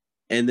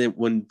 And then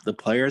when the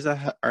players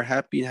are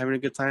happy and having a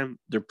good time,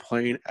 they're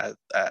playing at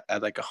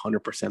like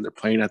 100%. They're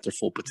playing at their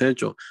full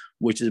potential,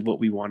 which is what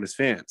we want as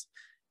fans.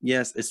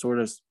 Yes, it sort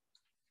of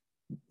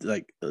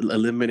like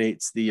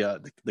eliminates the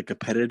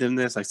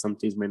competitiveness. Like some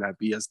teams may not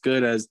be as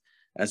good as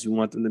we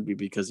want them to be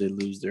because they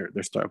lose their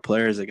star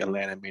players. Like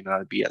Atlanta may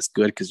not be as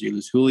good because you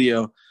lose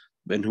Julio,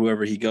 and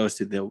whoever he goes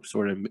to, they'll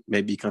sort of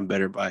may become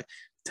better by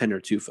 10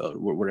 or 2-fold,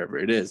 whatever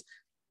it is.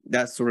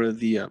 That's sort of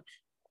the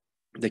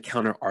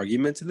counter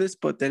argument to this.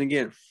 But then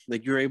again,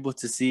 like you're able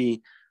to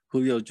see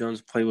Julio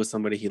Jones play with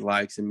somebody he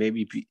likes and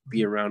maybe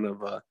be around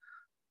of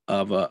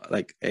a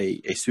like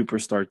a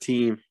superstar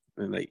team,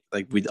 and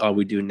like we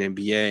do in the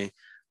NBA.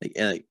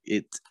 Like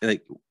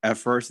like at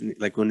first,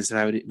 like when this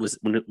happened,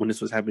 when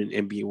this was happening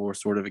in NBA, we were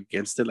sort of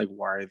against it. Like,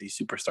 why are these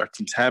superstar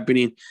teams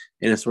happening?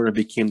 And it sort of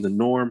became the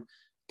norm.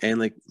 And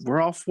like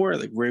we're all for it.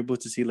 Like we're able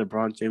to see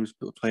LeBron James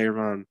play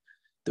around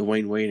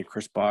Dwayne Wade and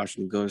Chris Bosh,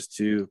 and goes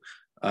to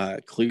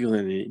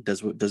Cleveland and he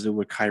does it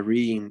with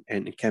Kyrie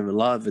and Kevin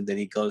Love, and then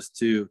he goes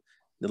to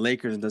the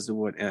Lakers and does it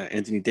with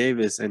Anthony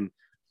Davis, and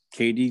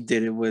KD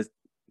did it with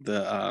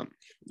the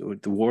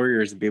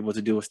Warriors, and be able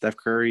to do it with Steph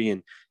Curry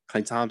and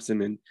Klay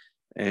Thompson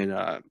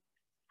and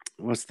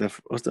what's the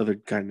other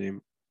guy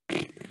name?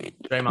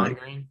 Draymond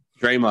Green.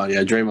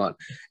 Draymond.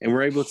 And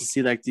we're able to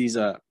see like these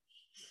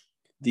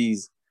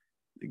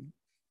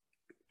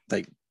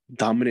like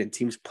dominant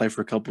teams play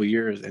for a couple of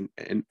years and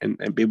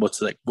be able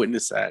to like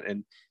witness that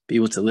and be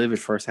able to live it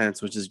firsthand,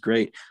 which is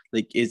great.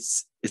 Like it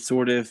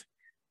sort of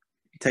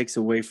takes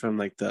away from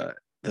like the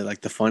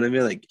fun of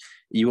it. Like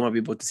you want to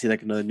be able to see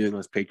like another New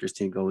England Patriots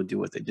team go and do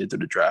what they did to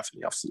the draft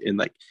and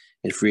like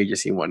in free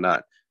agency and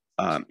whatnot.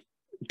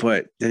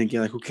 But then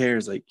again, like who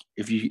cares? Like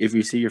if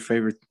you see your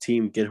favorite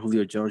team get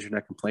Julio Jones, you're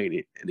not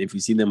complaining, and if you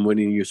see them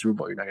winning your Super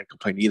Bowl, you're not gonna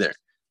complain either.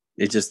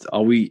 It's just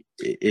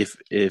if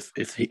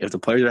the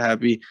players are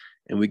happy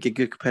and we get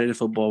good competitive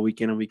football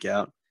week in and week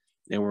out,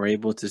 and we're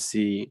able to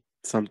see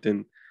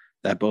something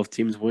that both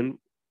teams win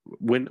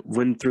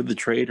through the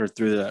trade or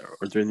through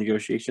the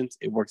negotiations,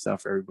 it works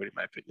out for everybody, in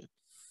my opinion.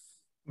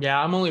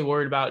 Yeah, I'm only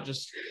worried about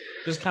just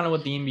kind of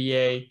what the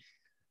NBA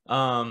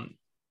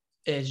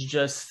is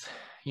just,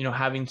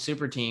 having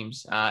super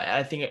teams.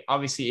 I think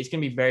obviously it's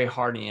going to be very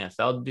hard in the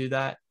NFL to do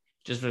that,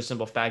 just for the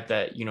simple fact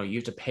that, you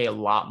have to pay a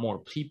lot more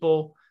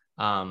people,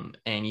 and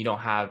you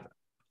have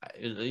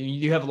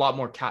a lot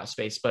more cap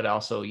space, but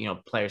also,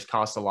 players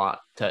cost a lot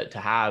to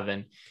have.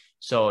 And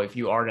so if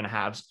you are going to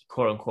have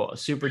quote unquote a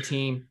super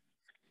team,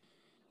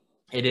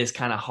 it is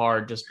kind of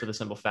hard just for the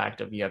simple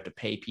fact of you have to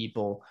pay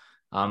people.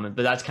 But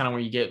that's kind of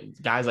where you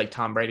get guys like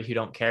Tom Brady who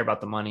don't care about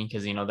the money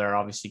because,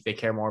 they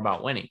care more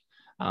about winning.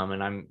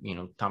 And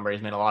Tom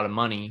Brady's made a lot of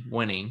money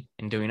winning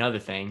and doing other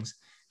things,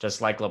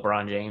 just like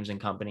LeBron James and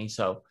company.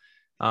 So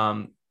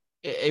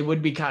it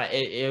would be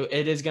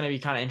it is going to be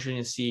kind of interesting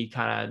to see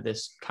kind of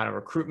this kind of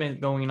recruitment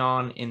going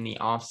on in the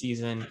off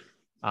season.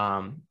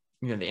 The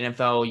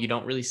NFL, you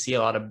don't really see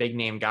a lot of big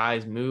name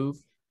guys move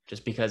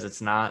just because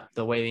it's not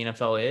the way the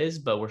NFL is,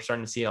 but we're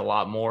starting to see a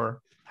lot more.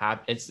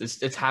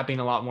 It's happening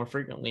a lot more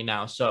frequently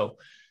now. So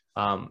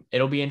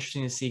it'll be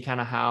interesting to see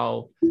kind of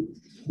how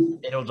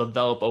it'll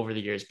develop over the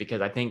years, because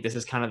I think this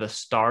is kind of the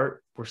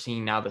start. We're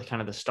seeing now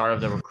the start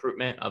of the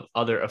recruitment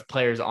of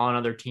players on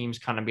other teams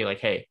kind of be like,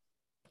 hey,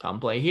 come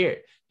play here.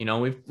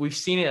 We've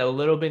seen it a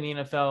little bit in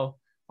the NFL.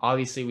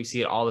 Obviously, we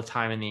see it all the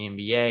time in the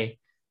NBA.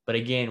 But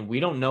again,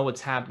 we don't know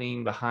what's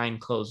happening behind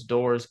closed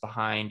doors,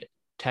 behind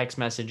text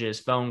messages,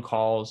 phone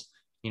calls,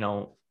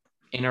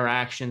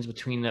 interactions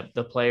between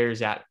the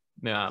players at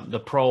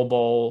the Pro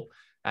Bowl,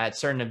 at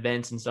certain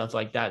events and stuff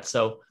like that.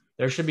 So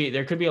there could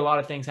be a lot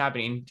of things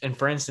happening. And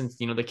for instance,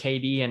 the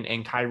KD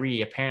and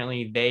Kyrie,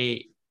 apparently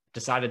they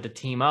decided to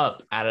team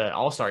up at an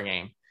All-Star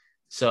game.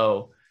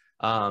 So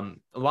a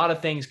lot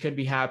of things could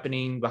be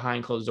happening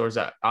behind closed doors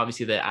that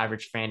obviously the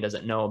average fan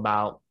doesn't know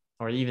about,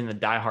 or even the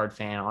diehard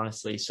fan,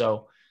 honestly.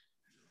 So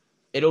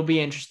it'll be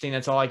interesting.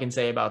 That's all I can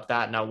say about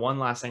that. Now, one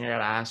last thing I got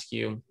to ask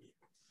you.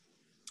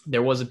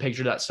 There was a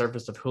picture that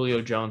surfaced of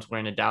Julio Jones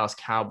wearing a Dallas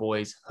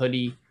Cowboys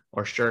hoodie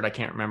or shirt. I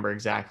can't remember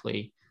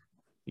exactly.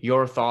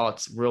 Your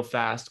thoughts real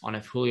fast on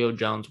if Julio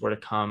Jones were to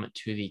come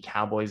to the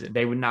Cowboys.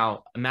 They would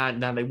now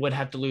they would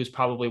have to lose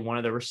probably one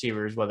of the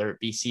receivers, whether it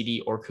be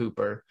CD or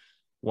Cooper.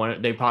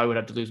 They probably would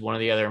have to lose one or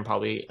the other and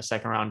probably a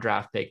second round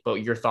draft pick.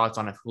 But your thoughts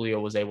on if Julio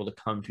was able to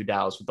come to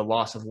Dallas with the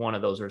loss of one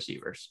of those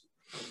receivers?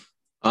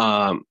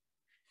 I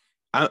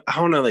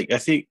don't know. Like, I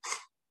think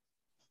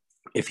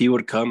if he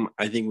would come,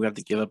 I think we have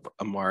to give up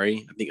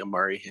Amari. I think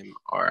Amari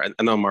I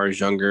know Amari's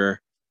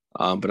younger,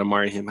 but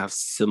Amari and him have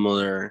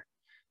similar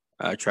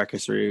track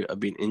history of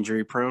being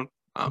injury prone.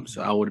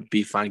 So I would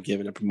be fine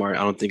giving up Amari.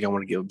 I don't think I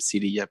want to give up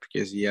CD yet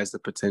because he has the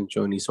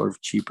potential and he's sort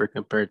of cheaper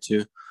compared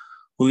to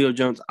Julio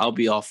Jones. I'll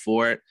be all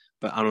for it,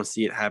 but I don't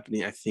see it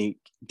happening. I think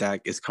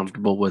Dak is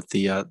comfortable with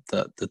the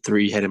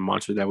three-headed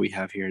monster that we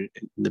have here in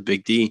the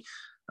Big D.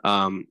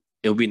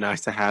 It'll be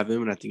nice to have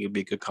him, and I think it'll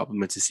be a good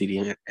compliment to CD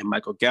and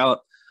Michael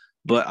Gallup.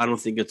 But I don't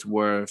think it's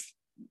worth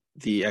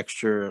the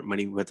extra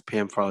money we have to pay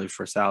him probably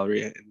for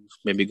salary and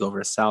maybe go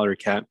over a salary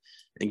cap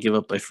and give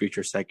up a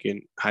future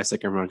high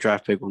second round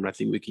draft pick when I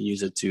think we can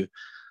use it to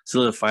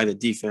solidify the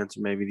defense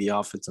or maybe the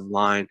offensive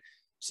line.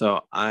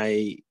 So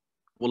I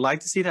would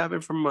like to see that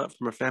happen from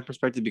a fan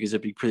perspective because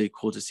it'd be pretty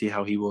cool to see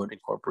how he would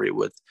incorporate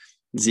with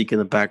Zeke in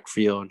the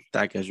backfield,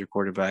 Dak as your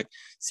quarterback,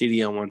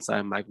 CD on one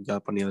side, Michael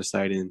Gallup on the other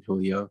side, and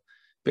Julio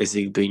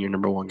basically being your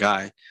number one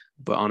guy.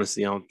 But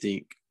honestly, I don't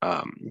think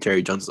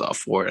Jerry Jones is all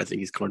for it. I think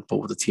he's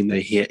comfortable with the team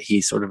that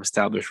he's sort of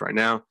established right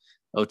now.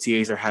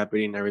 OTAs are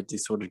happening.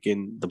 Everything's sort of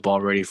getting the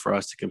ball ready for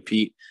us to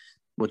compete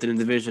within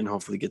the division,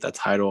 hopefully get that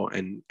title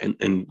and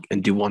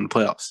do one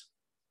playoffs.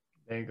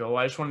 There you go.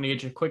 I just wanted to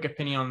get your quick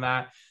opinion on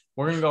that.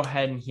 We're going to go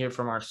ahead and hear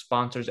from our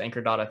sponsors,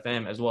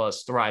 Anchor.fm, as well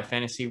as Thrive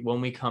Fantasy. When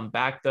we come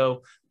back,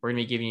 though, we're going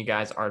to be giving you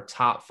guys our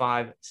top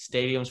 5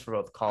 stadiums for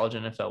both college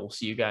and NFL. We'll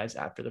see you guys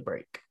after the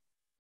break.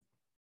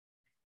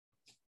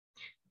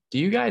 Do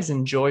you guys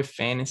enjoy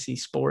fantasy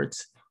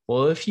sports?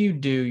 Well, if you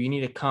do, you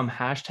need to come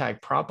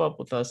 #prop up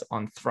with us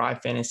on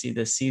Thrive Fantasy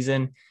this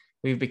season.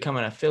 We've become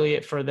an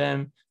affiliate for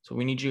them. So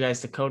we need you guys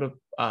to go to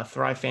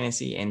Thrive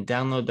Fantasy and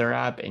download their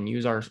app and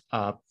use our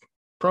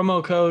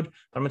promo code.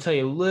 But I'm going to tell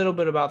you a little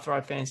bit about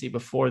Thrive Fantasy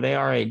before. They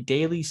are a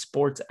daily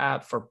sports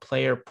app for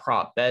player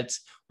prop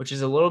bets, which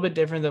is a little bit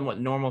different than what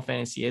normal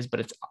fantasy is,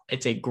 but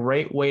it's a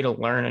great way to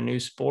learn a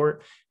new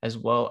sport as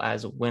well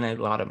as win a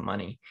lot of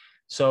money.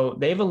 So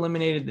they've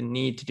eliminated the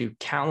need to do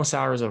countless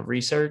hours of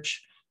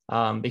research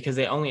because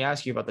they only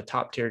ask you about the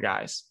top tier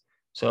guys.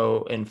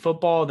 So in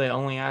football, they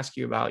only ask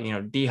you about,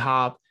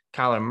 D-Hop,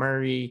 Kyler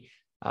Murray,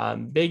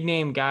 big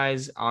name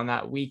guys on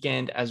that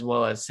weekend, as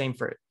well as same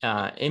for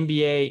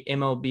NBA,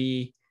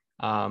 MLB,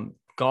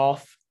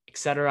 golf,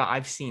 etc.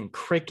 I've seen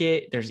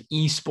cricket. There's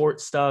esports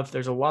stuff.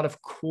 There's a lot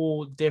of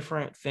cool,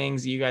 different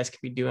things that you guys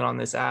could be doing on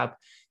this app.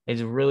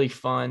 It's really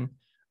fun.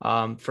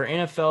 For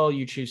NFL,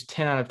 you choose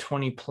 10 out of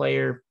 20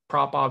 player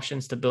prop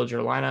options to build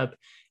your lineup.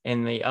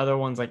 And the other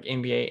ones like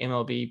NBA,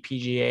 MLB,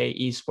 PGA,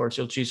 esports,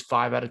 you'll choose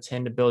 5 out of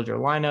 10 to build your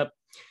lineup.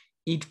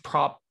 Each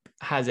prop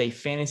has a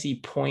fantasy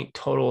point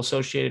total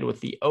associated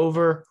with the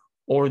over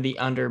or the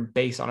under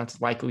based on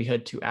its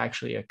likelihood to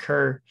actually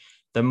occur.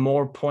 The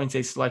more points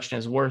a selection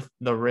is worth,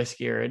 the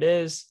riskier it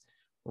is.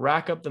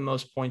 Rack up the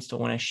most points to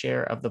win a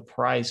share of the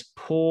prize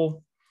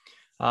pool.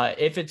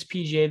 If it's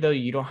PGA, though,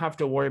 you don't have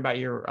to worry about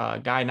your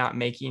guy not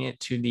making it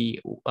to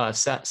the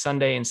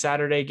Sunday and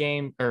Saturday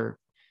game, or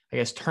I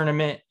guess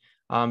tournament,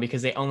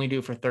 because they only do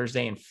it for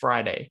Thursday and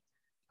Friday.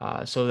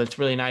 So that's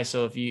really nice.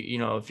 So if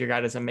if your guy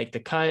doesn't make the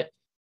cut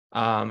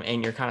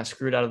and you're kind of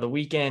screwed out of the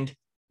weekend,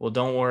 well,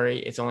 don't worry.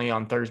 It's only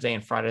on Thursday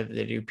and Friday that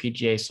they do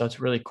PGA. So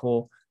it's really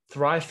cool.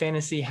 Thrive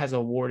Fantasy has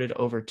awarded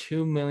over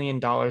 $2 million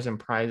in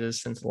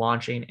prizes since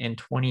launching in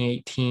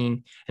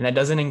 2018. And that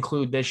doesn't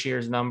include this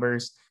year's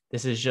numbers.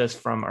 This is just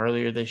from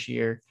earlier this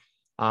year.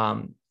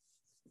 Then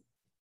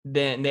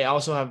they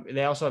also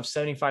have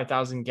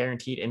 75,000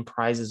 guaranteed in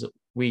prizes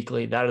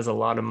weekly. That is a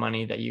lot of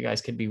money that you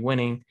guys could be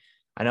winning.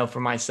 I know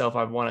for myself,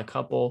 I've won a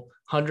couple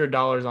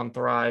 $100 on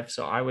Thrive.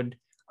 So I would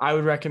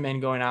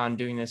recommend going out and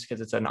doing this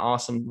because it's an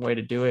awesome way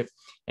to do it.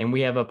 And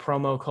we have a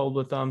promo code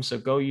with them. So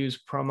go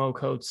use promo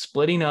code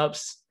Splitting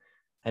Ups,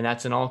 and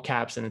that's in all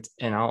caps, and it's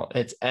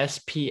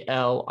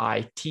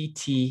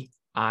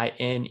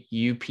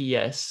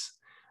SPLITTINUPS.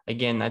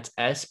 Again, that's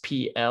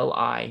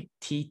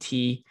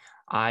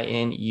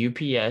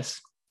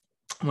SPLITTINUPS.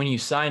 When you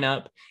sign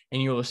up,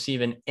 and you'll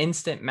receive an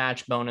instant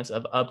match bonus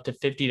of up to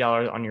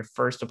 $50 on your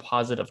first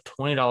deposit of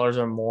 $20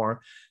 or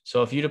more.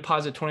 So if you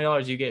deposit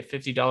 $20, you get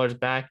 $50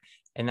 back,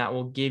 and that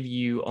will give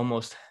you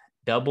almost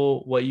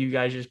double what you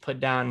guys just put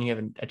down. You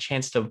have a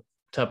chance to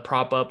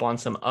prop up on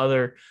some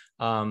other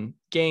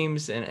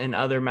games and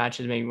other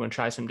matches. Maybe you want to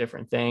try some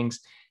different things.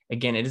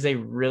 Again, it is a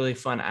really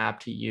fun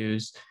app to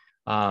use.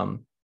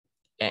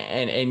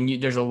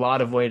 There's a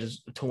lot of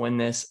ways to win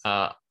this.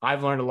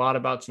 I've learned a lot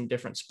about some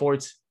different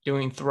sports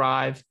doing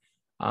Thrive.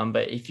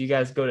 But if you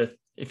guys go to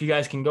if you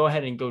guys can go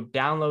ahead and go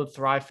download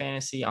Thrive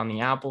Fantasy on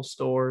the Apple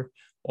Store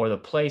or the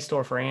Play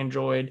Store for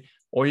Android,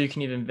 or you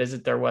can even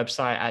visit their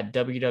website at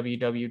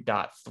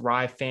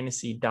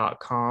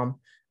www.thrivefantasy.com.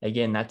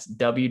 Again, that's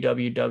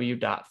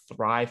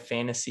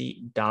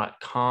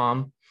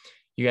www.thrivefantasy.com.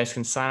 You guys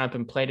can sign up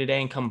and play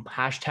today and come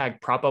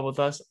hashtag prop up with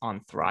us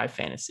on Thrive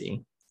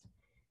Fantasy.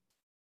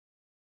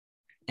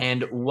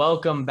 And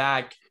welcome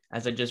back.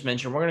 As I just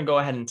mentioned, we're going to go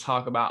ahead and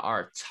talk about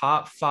our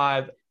top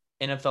 5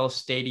 NFL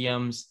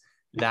stadiums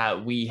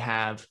that we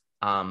have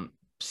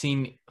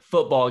seen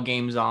football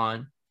games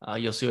on.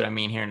 You'll see what I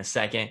mean here in a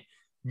second.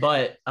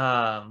 But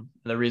the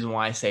reason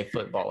why I say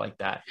football like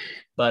that.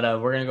 But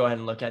we're going to go ahead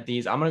and look at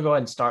these. I'm going to go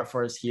ahead and start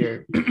for us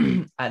here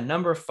at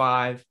number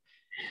 5.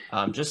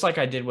 Just like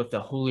I did with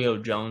the Julio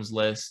Jones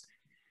list,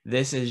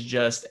 this is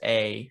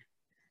a,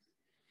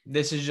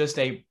 this is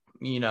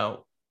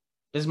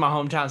my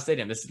hometown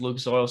stadium. This is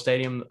Lucas Oil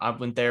Stadium. I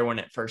went there when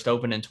it first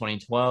opened in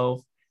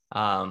 2012.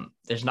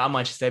 There's not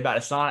much to say about it.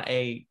 It's not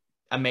a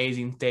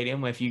amazing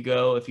stadium. If you've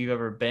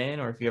ever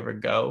been, or if you ever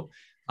go,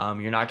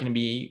 you're not going to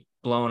be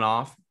blown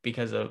off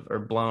or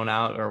blown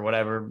out or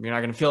whatever. You're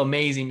not going to feel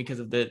amazing because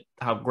of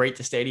how great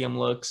the stadium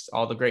looks,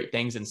 all the great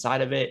things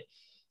inside of it.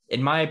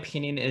 In my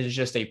opinion, it is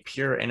just a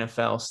pure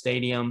NFL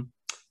stadium.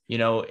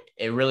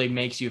 It really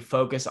makes you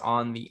focus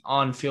on the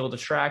on-field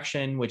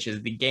attraction, which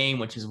is the game,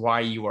 which is why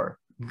you are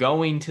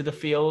going to the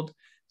field.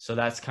 So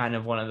that's kind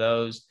of one of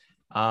those.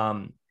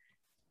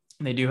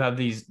 They do have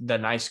the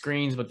nice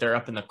screens, but they're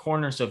up in the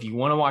corner. So if you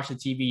want to watch the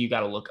TV, you got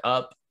to look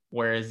up,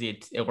 where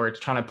it's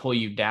trying to pull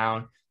you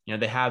down.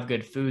 They have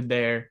good food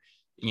there.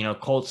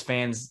 Colts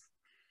fans,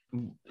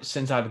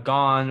 since I've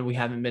gone, we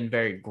haven't been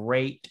very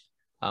great.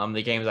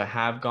 The games I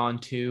have gone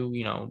to,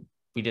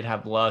 we did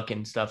have luck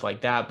and stuff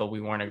like that, but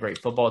we weren't a great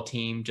football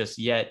team just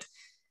yet.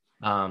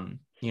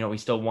 We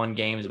still won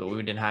games, but we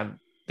didn't have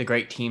the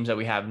great teams that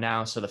we have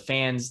now. So the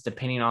fans,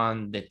 depending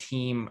on the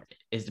team,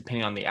 is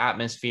depending on the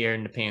atmosphere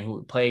and depending on who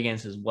we play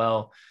against as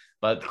well.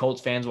 But the Colts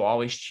fans will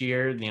always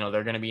cheer.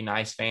 They're going to be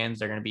nice fans.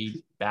 They're going to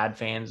be bad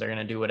fans. They're going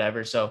to do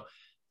whatever. So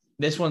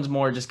this one's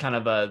more just kind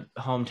of a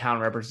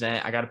hometown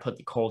represent. I got to put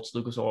the Colts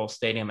Lucas Oil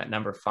Stadium at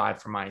number 5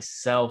 for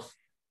myself.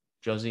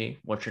 Josie,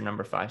 what's your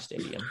number 5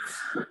 stadium?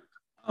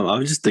 I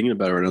was just thinking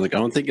about it right now. I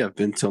don't think I've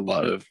been to a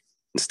lot of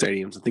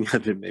stadiums. I think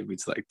I've been maybe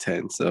to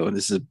 10. So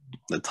this is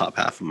the top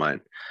half of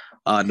mine.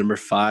 Number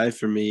 5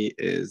 for me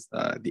is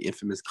the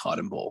infamous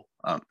Cotton Bowl.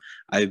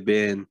 I've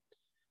been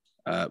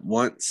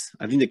once.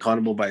 I think the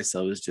Cotton Bowl by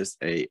itself is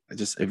just a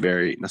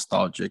very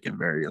nostalgic and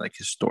very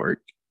historic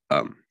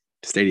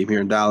stadium here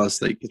in Dallas.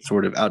 It's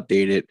sort of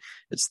outdated.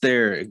 It's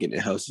there again.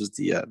 It hosts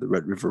the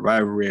Red River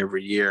Rivalry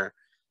every year.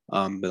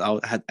 But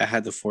I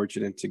had the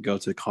fortune to go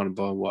to the Cotton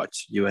Bowl and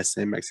watch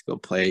USA and Mexico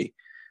play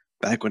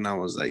back when I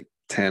was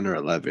 10 or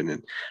 11,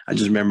 and I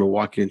just remember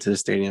walking into the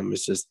stadium.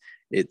 It's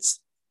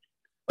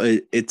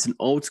an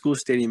old school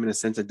stadium in a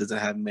sense that doesn't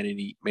have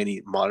many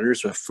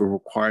monitors, so it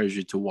requires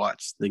you to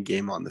watch the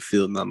game on the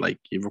field, not like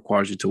it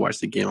requires you to watch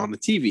the game on the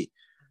TV.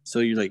 So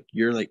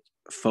you're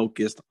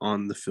focused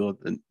on the field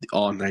and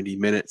all 90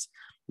 minutes.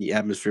 The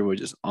atmosphere was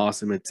just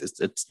awesome.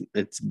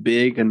 It's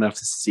big enough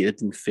to see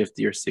it in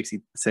 50 or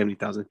 60,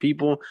 70,000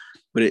 people,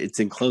 but it's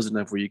enclosed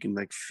enough where you can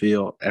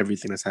feel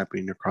everything that's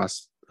happening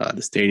across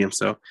the stadium.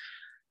 So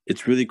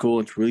it's really cool.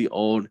 It's really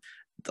old.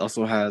 It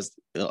also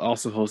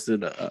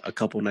hosted a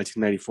couple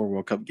 1994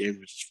 World Cup games,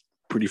 which is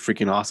pretty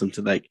freaking awesome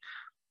to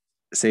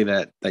say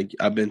that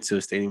I've been to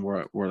a stadium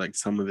where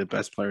some of the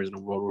best players in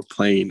the world were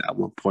playing at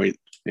one point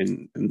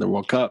in the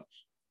World Cup.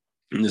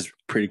 And it's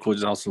pretty cool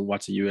to also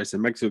watch a U.S.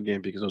 and Mexico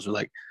game, because those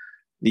are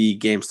the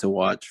games to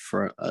watch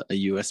for a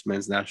U.S.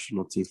 men's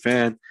national team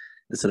fan,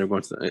 instead of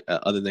going to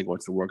other than going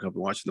to the World Cup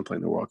and watching them play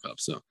in the World Cup.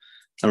 So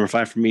number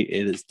 5 for me,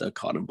 it is the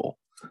Cotton Bowl.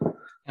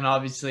 And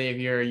obviously, if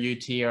you're a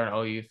UT or an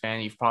OU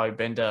fan, you've probably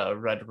been to a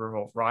Red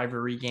River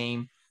Rivalry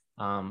game.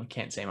 I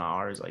can't say my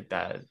R's like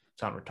that. I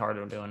sound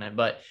retarded doing it.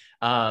 But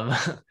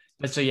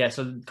so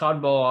the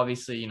Cotton Bowl,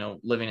 obviously,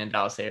 living in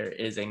Dallas there,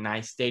 is a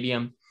nice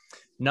stadium.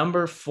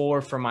 Number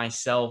 4 for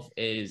myself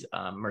is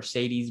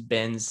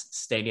Mercedes-Benz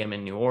Stadium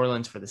in New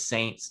Orleans for the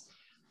Saints.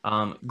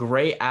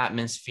 Great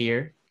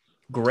atmosphere,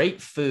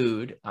 great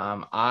food.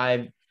 When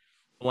I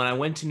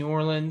went to New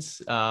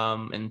Orleans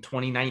in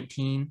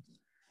 2019,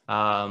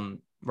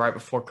 right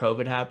before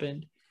COVID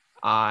happened,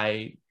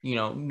 I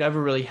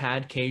never really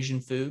had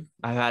Cajun food.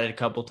 I've had it a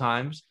couple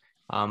times,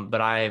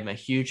 but I am a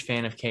huge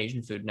fan of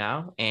Cajun food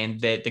now.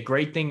 And the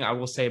great thing I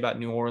will say about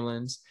New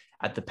Orleans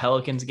at the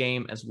Pelicans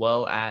game, as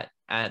well at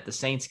the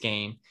Saints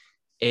game,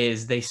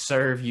 is they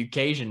serve you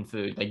Cajun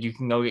food. You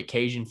can go get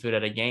Cajun food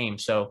at a game.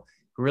 So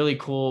really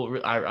cool.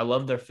 I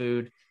love their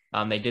food.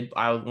 I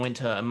went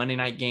to a Monday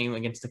night game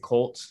against the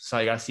Colts. So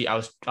I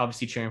was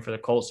obviously cheering for the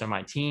Colts. They're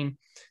my team.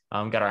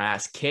 Got our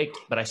ass kicked,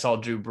 but I saw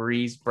Drew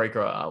Brees break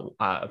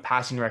a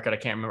passing record. I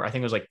can't remember. I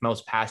think it was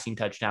most passing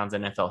touchdowns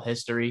in NFL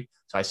history.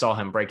 So I saw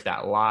him break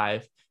that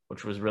live,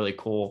 which was really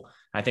cool.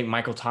 I think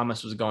Michael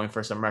Thomas was going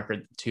for some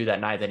record too that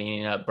night that he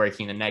ended up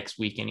breaking the next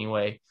week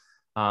anyway.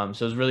 So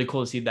it was really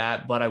cool to see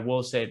that. But I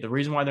will say the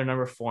reason why they're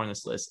number 4 on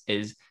this list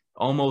is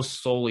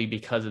almost solely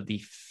because of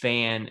the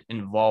fan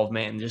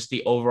involvement and just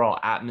the overall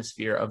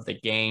atmosphere of the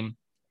game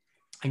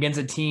against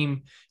a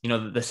team.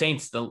 The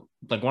Saints,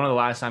 like one of the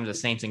last times the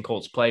Saints and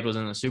Colts played was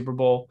in the Super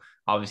Bowl.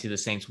 Obviously the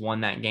Saints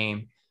won that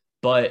game,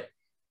 but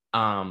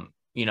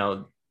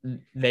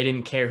they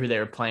didn't care who they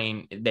were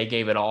playing. They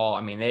gave it all.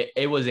 I mean,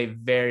 it was a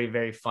very,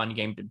 very fun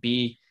game to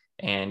be.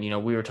 And,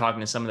 we were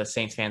talking to some of the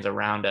Saints fans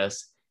around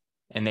us,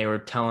 and they were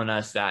telling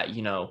us that,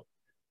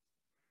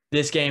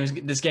 this game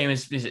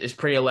is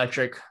pretty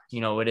electric.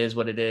 It is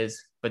what it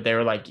is. But they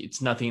were like,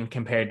 it's nothing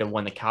compared to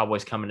when the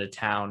Cowboys come into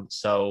town.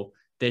 So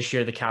this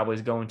year, the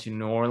Cowboys going to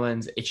New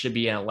Orleans. It should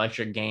be an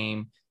electric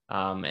game.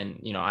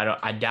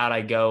 I doubt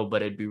I go,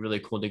 but it'd be really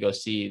cool to go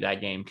see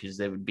that game because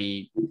it would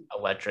be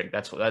electric.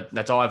 That's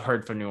all I've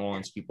heard from New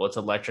Orleans people. It's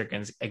electric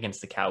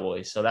against the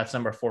Cowboys. So that's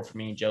number 4 for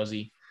me,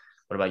 Josie.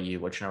 What about you?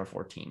 What's your number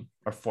 14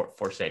 or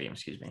four stadium?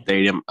 Excuse me.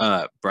 Stadium.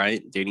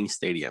 Bryant-Denny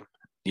Stadium,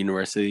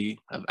 University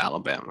of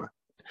Alabama.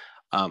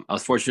 I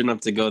was fortunate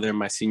enough to go there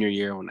my senior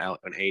year when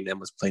A&M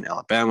was playing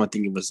Alabama. I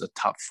think it was a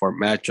top 4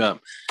 matchup.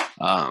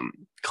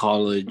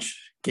 College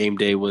game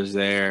day was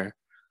there.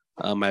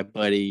 My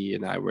buddy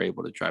and I were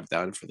able to drive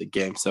down for the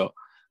game. So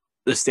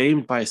the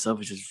stadium by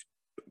itself is just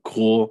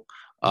cool.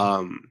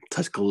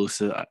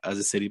 Tuscaloosa as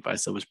a city by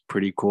itself was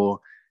pretty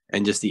cool.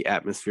 And just the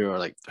atmosphere,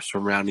 like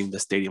surrounding the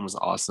stadium, was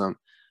awesome.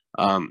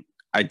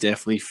 I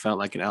definitely felt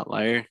like an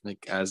outlier,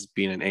 like as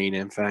being an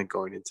A&M fan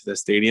going into the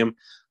stadium.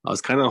 I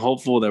was kind of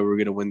hopeful that we were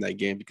going to win that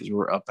game because we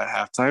were up at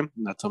halftime.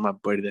 And I told my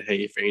buddy that,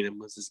 hey, if A&M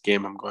wins this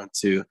game, I'm going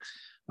to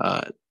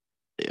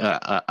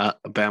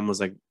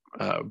Bama's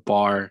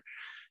bar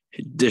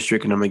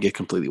district, and I'm going to get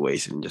completely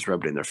wasted and just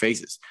rub it in their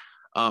faces.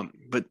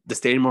 But the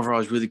stadium overall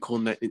is really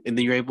cool, and then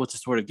you're able to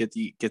sort of get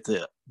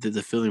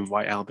the feeling of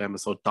why Alabama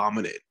is so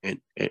dominant in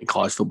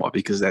college football,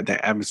 because that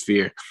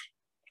atmosphere,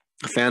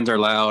 the fans are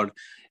loud,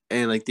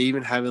 and like they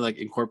even have it like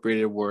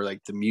incorporated where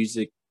like the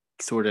music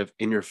sort of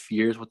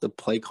interferes with the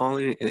play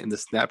calling and the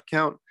snap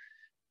count,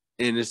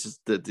 and it's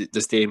just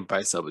the stadium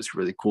by itself is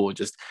really cool.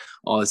 Just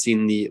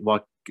seeing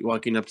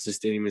walking up to the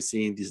stadium and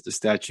seeing the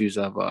statues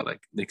of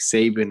like Nick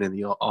Saban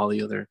and all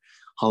the other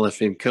Hall of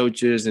Fame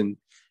coaches, and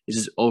it's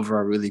just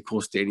overall really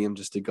cool stadium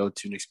just to go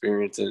to and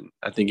experience. And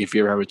I think if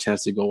you ever have a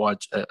chance to go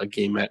watch a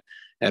game at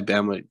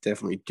Bama,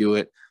 definitely do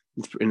it.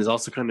 And it's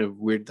also kind of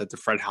weird that the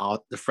frat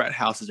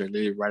houses are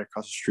literally right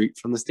across the street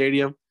from the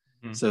stadium.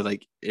 Mm-hmm. So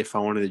like if I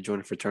wanted to join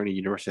a fraternity,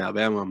 University of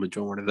Alabama, I'm gonna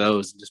join one of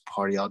those and just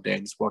party all day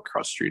and just walk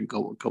across the street and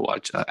go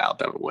watch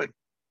Alabama win.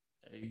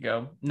 There you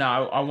go. No,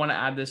 I want to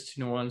add this to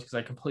New Orleans because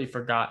I completely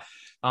forgot.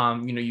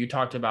 You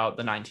talked about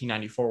the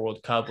 1994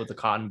 World Cup with the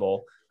Cotton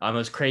Bowl. It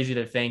was crazy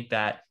to think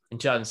that in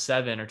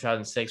 2007 or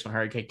 2006, when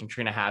Hurricane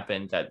Katrina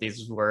happened, that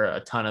these were a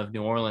ton of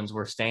New Orleans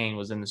were staying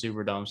was in the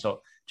Superdome.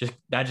 So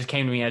that just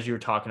came to me as you were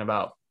talking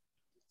about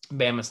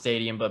Bama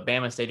Stadium. But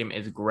Bama Stadium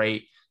is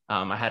great.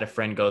 I had a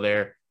friend go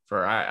there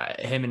for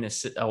him and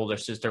his older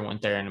sister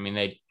went there, and I mean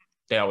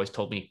they always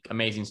told me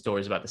amazing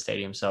stories about the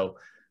stadium. So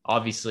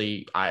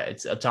obviously,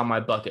 it's on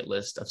my bucket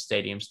list of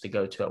stadiums to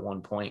go to at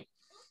one point.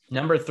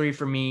 Number 3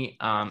 for me,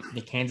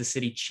 the Kansas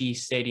City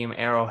Chiefs Stadium,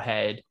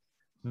 Arrowhead.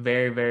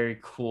 Very, very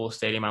cool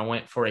stadium. I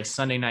went for a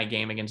Sunday night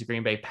game against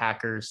Green Bay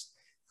Packers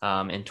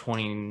in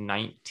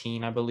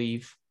 2019, I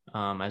believe,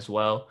 as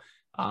well.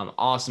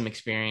 Awesome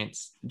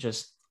experience.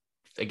 Just,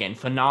 again,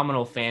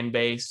 phenomenal fan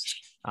base.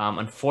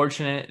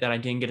 Unfortunate that I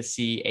didn't get to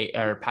see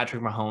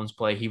Patrick Mahomes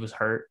play. He was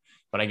hurt.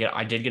 But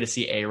I did get to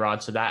see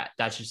A-Rod, so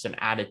that's just an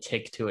added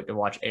tick to it to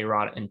watch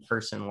A-Rod in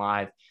person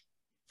live.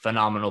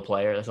 Phenomenal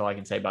player. That's all I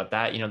can say about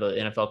that. The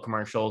NFL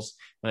commercials,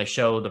 when they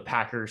show the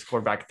Packers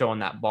quarterback throwing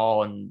that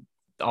ball and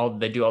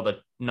they do all the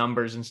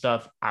numbers and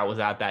stuff, I was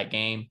at that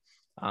game.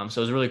 So it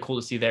was really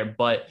cool to see there.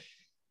 But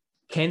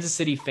Kansas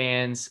City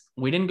fans,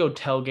 we didn't go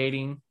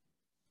tailgating,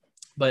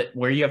 but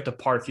where you have to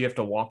park, you have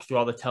to walk through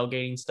all the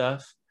tailgating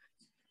stuff.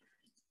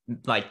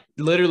 Like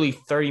literally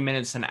 30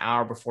 minutes, an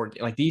hour before,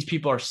 like these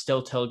people are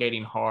still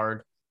tailgating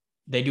hard.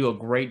 They do a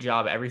great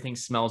job. Everything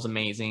smells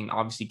amazing.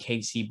 Obviously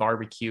KC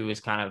barbecue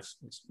is kind of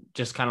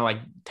like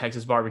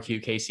Texas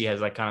barbecue. KC has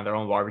like kind of their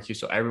own barbecue.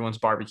 So everyone's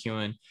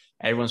barbecuing,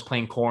 everyone's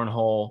playing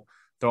cornhole,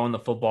 throwing the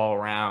football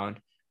around.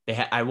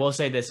 I will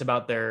say this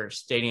about their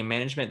stadium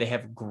management. They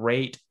have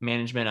great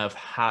management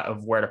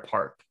of where to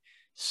park.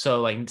 So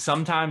like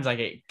sometimes like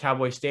at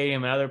Cowboy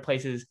Stadium and other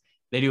places,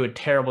 they do a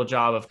terrible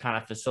job of kind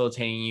of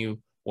facilitating you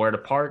where to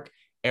park.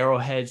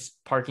 Arrowhead's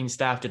parking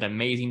staff did an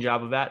amazing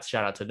job of that.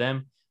 Shout out to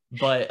them.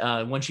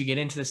 But once you get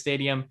into the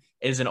stadium,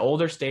 it is an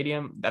older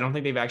stadium. I don't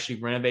think they've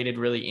actually renovated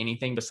really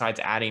anything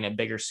besides adding a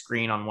bigger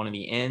screen on one of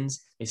the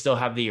ends. They still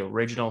have the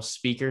original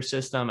speaker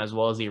system as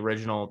well as the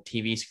original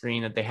TV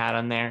screen that they had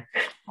on there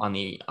on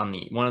the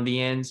one of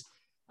the ends.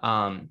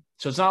 So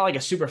it's not like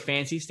a super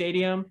fancy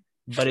stadium,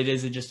 but it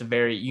is just a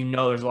very,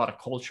 there's a lot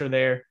of culture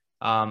there.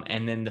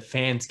 And then the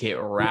fans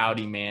get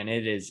rowdy, man.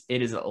 It is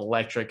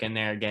electric in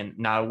there. Again,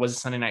 now it was a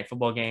Sunday night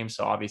football game,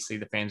 so obviously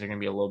the fans are going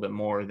to be a little bit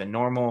more than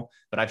normal,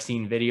 but I've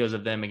seen videos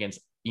of them against,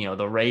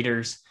 the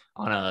Raiders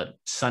on a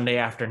Sunday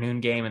afternoon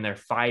game and they're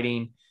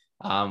fighting.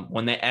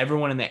 When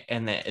everyone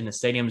in the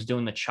stadium is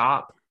doing the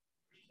chop,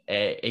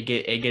 it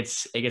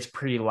gets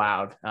pretty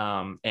loud.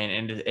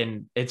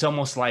 And it's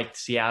almost like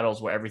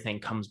Seattle's where everything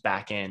comes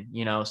back in,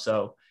 you know.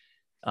 So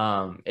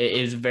it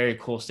is a very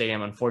cool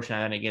stadium.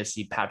 Unfortunately, I didn't get to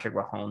see Patrick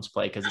Mahomes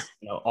play because,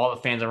 you know, all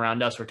the fans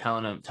around us were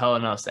telling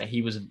us that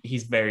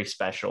he's very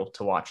special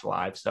to watch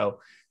live. So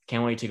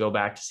can't wait to go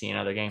back to see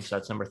another game. So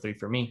that's number 3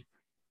 for me.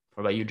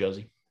 What about you,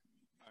 Josie?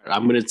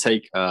 I'm gonna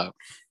take a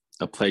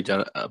page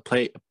out of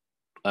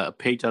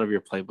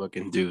your playbook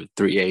and do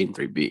 3A and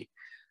 3B.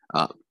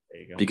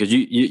 There you go. Because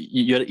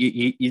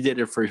you did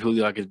it for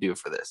Julio, I could do it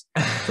for this.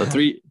 So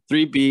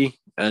 3B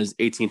as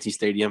AT&T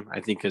Stadium, I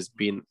think, as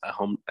being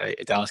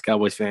a Dallas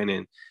Cowboys fan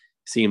and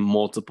seeing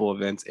multiple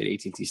events at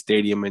AT&T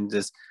Stadium, and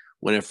just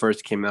when it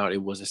first came out,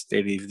 it was a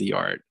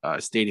state-of-the-art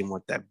stadium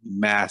with that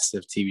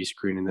massive TV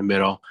screen in the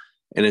middle.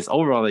 And it's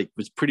overall, like,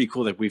 it's pretty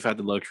cool that we've had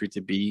the luxury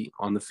to be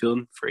on the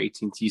field for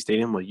AT&T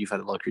Stadium. Well, you've had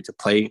the luxury to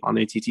play on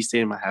AT&T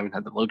Stadium. I haven't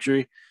had the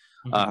luxury.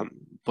 Mm-hmm.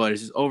 But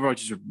it's just overall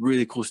just a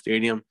really cool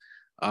stadium.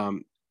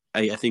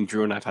 I think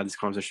Drew and I've had this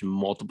conversation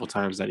multiple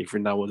times that if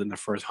you're not within the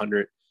first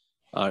 100,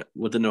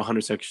 within the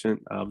 100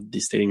 section of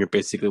the stadium, you're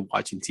basically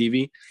watching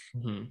TV.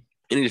 Mm-hmm.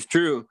 And it's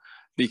true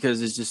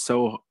because it's just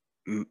so,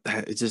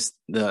 it's just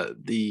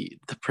the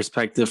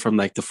perspective from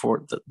like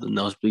the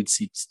nosebleed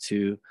seats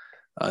to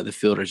the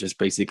field are just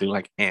basically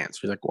like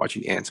ants. We're like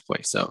watching ants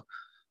play. So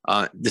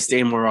the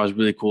stadium overall is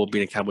really cool.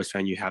 Being a Cowboys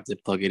fan, you have to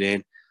plug it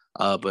in.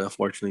 But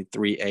unfortunately,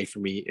 3A for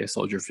me is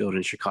Soldier Field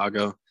in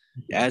Chicago.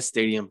 That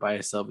stadium by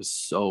itself is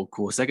so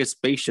cool. It's like a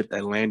spaceship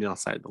that landed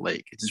outside the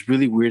lake. It's just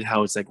really weird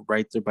how it's like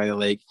right there by the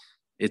lake.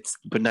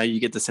 But now you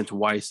get the sense of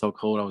why it's so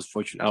cold. I was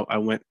fortunate. I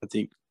went, I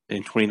think,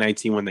 in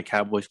 2019 when the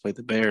Cowboys played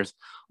the Bears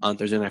on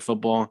Thursday Night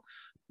Football.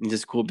 It's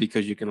just cool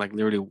because you can like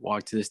literally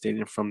walk to the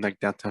stadium from like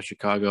downtown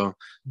Chicago.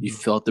 You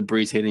felt the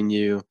breeze hitting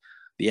you.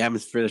 The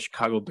atmosphere, the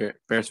Chicago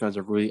Bears fans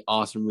are really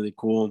awesome, really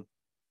cool.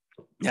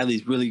 You have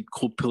these really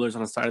cool pillars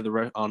on the side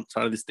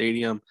of the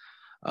stadium.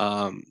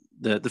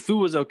 The food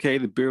was okay,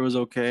 the beer was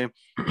okay,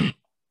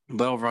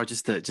 but overall,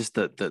 just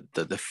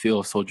the feel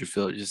of Soldier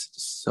Field is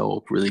just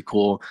so really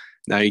cool.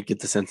 Now you get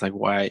the sense like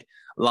why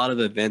a lot of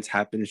the events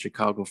happen in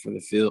Chicago for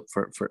the field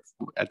for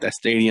at that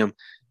stadium.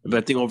 But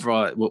I think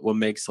overall, what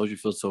makes Soldier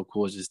Field so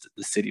cool is just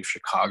the city of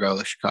Chicago.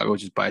 Like Chicago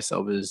just by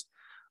itself is,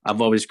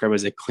 I've always described it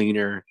as a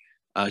cleaner,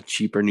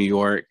 cheaper New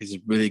York. It's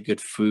really good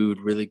food,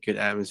 really good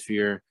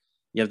atmosphere.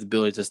 You have the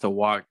ability just to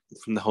walk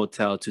from the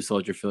hotel to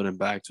Soldier Field and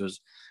back. So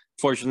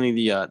fortunately,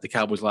 the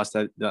Cowboys lost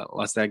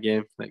that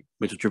game. Like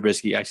Mitchell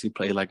Trubisky actually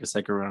played like a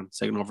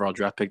second overall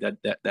draft pick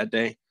that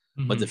day.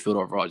 Mm-hmm. But the field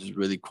overall is just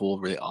really cool,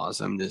 really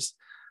awesome. Just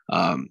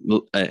an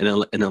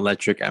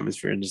electric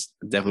atmosphere, and just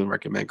definitely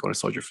recommend going to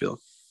Soldier Field.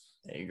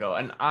 There you go.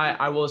 And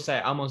I will say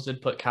I almost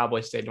did put Cowboy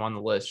Stadium on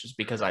the list just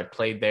because I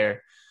played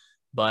there,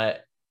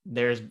 but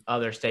there's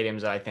other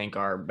stadiums that I think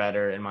are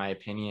better in my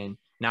opinion.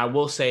 Now, I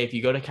will say if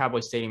you go to Cowboy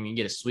Stadium, you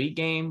get a sweet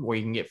game where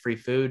you can get free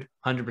food,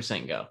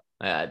 100% go.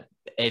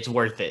 It's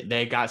worth it.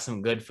 They got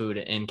some good food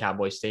in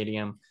Cowboy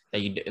Stadium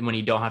that when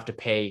you don't have to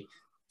pay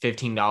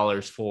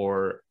 $15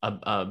 for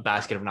a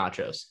basket of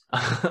nachos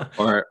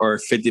or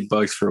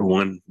 $50 for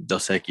one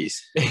Dos Equis.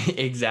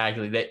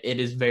 Exactly. That it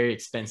is very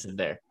expensive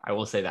there. I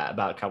will say that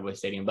about Cowboy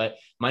Stadium. But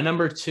my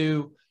number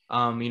 2,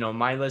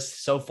 my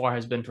list so far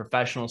has been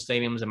professional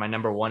stadiums, and my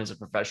number 1 is a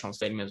professional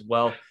stadium as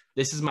well.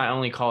 This is my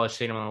only college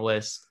stadium on the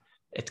list.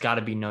 It's got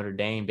to be Notre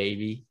Dame,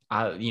 baby.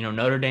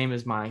 Notre Dame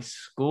is my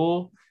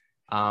school.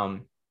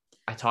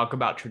 I talk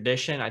about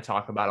tradition. I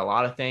talk about a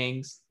lot of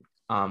things.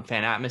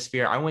 Fan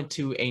atmosphere. I went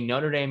to a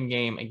Notre Dame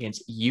game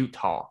against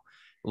Utah.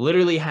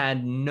 Literally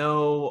had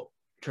no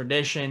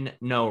tradition,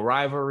 no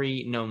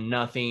rivalry, no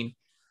nothing.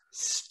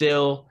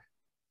 Still,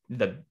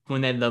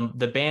 when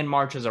the band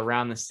marches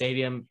around the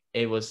stadium,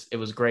 it was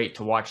great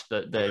to watch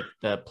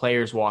the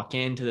players walk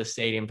into the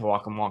stadium, to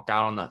walk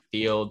out on the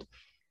field.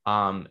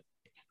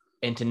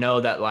 And to know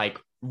that, like,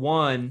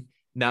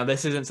 now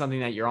this isn't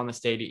something that you're on the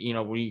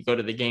stadium, when you go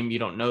to the game, you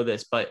don't know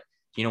this, but,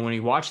 when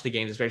you watch the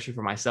games, especially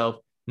for myself,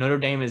 Notre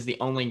Dame is the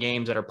only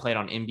games that are played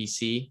on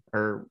NBC,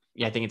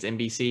 I think it's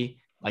NBC.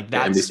 Like,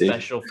 that's NBC.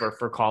 Special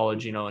for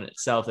college, in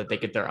itself, that they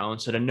get their own.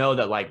 So to know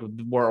that, like,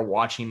 we're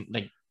watching,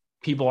 like,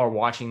 people are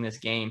watching this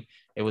game,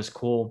 it was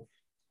cool.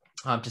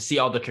 To see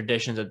all the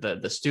traditions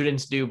that the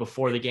students do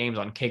before the games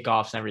on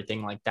kickoffs and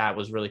everything like that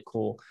was really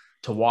cool.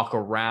 To walk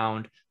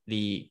around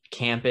the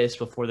campus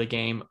before the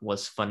game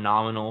was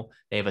phenomenal.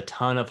 They have a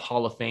ton of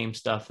Hall of Fame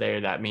stuff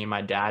there that me and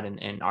my dad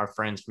and our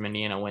friends from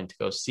Indiana went to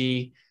go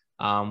see.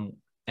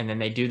 And then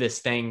they do this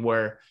thing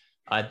where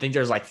I think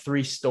there's like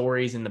 3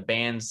 stories in the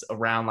bands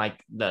around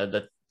like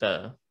the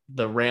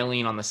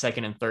railing on the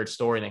second and third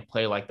story. And they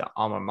play like the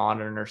alma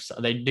mater, or so.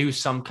 They do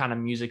some kind of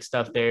music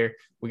stuff there.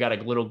 We got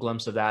a little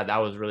glimpse of that. That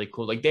was really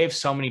cool. Like, they have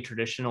so many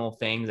traditional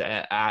things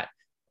at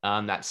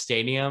that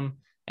stadium.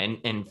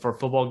 And for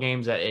football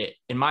games, that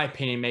in my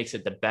opinion, makes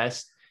it the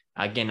best.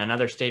 Again,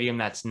 another stadium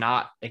that's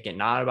not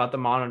about the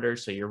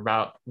monitors. So you're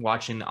about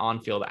watching the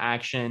on-field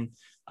action.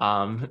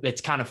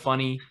 It's kind of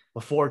funny.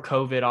 Before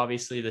COVID,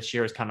 obviously, this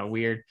year was kind of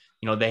weird.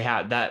 They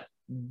had that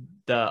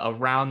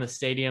around the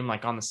stadium,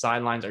 like on the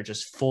sidelines, are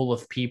just full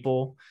of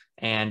people.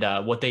 And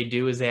what they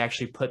do is they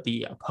actually put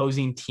the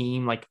opposing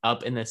team like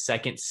up in the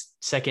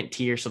second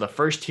tier. So the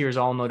first tier is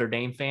all Notre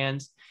Dame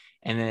fans,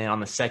 and then on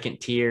the second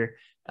tier,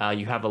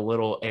 you have a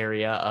little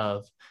area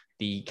of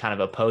the kind of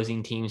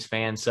opposing team's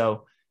fans.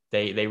 So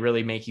they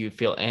really make you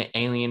feel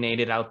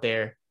alienated out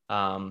there.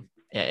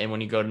 And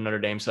when you go to Notre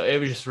Dame, so it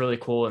was just really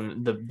cool.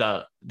 And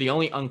the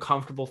only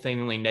uncomfortable thing,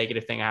 the only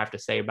negative thing I have to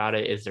say about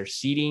it is their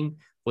seating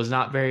was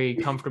not very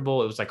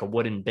comfortable. It was like a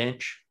wooden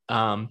bench.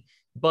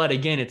 But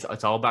again,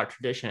 it's all about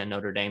tradition at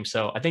Notre Dame.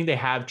 So I think they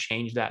have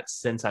changed that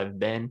since I've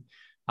been.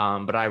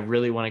 But I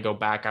really want to go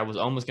back. I was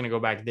almost going to go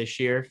back this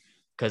year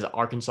because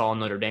Arkansas and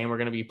Notre Dame were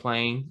going to be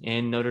playing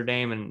in Notre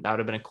Dame, and that would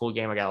have been a cool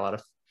game. I got a lot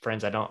of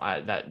friends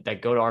that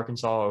go to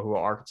Arkansas or who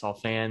are Arkansas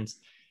fans.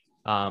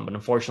 But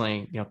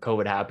unfortunately,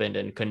 COVID happened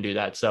and couldn't do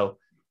that. So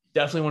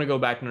definitely want to go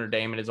back to Notre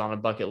Dame. It is on a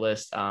bucket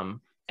list.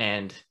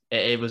 And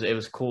it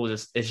was cool.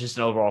 It's just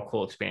an overall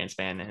cool experience,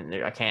 man. And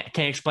I can't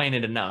explain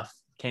it enough.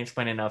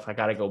 I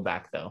got to go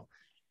back though.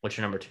 What's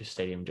your number 2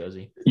 stadium,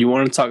 Josie? You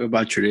want to talk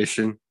about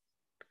tradition?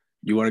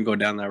 You want to go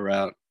down that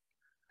route?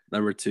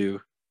 Number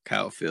 2,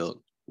 Kyle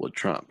Field will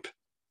trump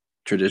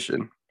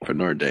tradition for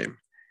Notre Dame.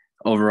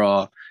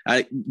 Overall,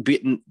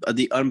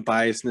 the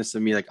unbiasedness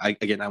of me, like I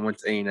went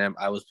to A&M.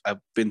 I've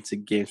been to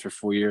games for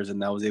 4 years,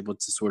 and I was able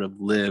to sort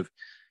of live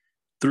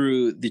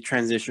through the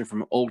transition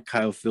from old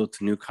Kyle Field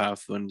to new Kyle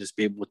Field, and just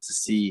be able to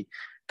see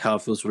Kyle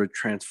Field sort of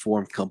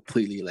transform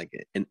completely, like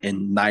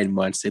in 9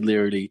 months. They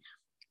literally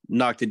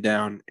knocked it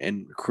down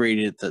and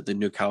created the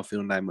new Kyle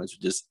Field in 9 months,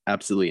 which is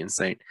absolutely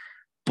insane.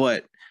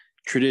 But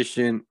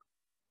tradition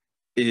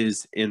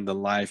is in the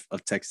life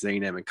of Texas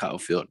A&M and Kyle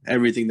Field.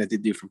 Everything that they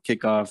do from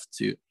kickoff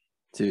to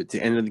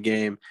end of the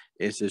game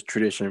is just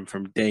tradition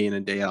from day in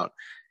and day out.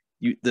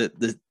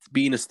 The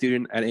being a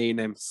student at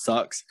A&M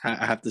sucks.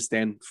 I have to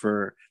stand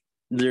for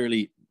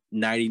literally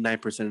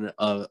 99%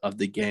 of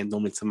the game. The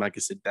only time I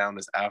can sit down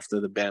is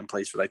after the band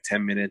plays for like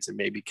 10 minutes and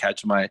maybe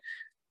catch my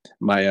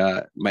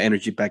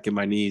energy back in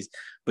my knees.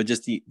 But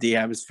just the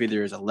atmosphere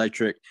there is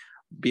electric.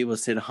 Be able to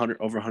sit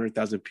over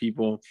 100,000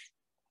 people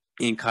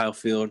in Kyle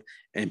Field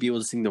and be able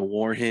to sing the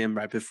war hymn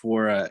right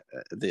before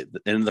the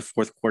end of the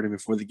fourth quarter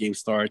before the game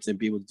starts, and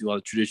be able to do all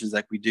the traditions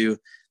like we do.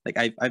 Like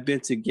I've been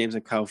to games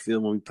at Kyle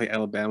Field when we play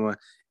Alabama,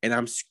 and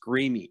I'm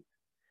screaming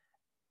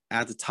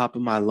at the top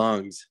of my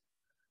lungs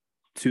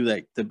to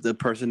like the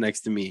person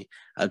next to me,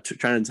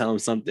 trying to tell them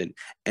something,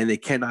 and they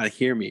cannot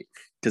hear me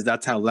because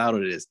that's how loud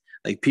it is.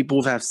 Like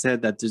people have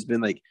said that there's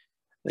been like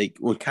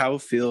when Kyle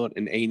Field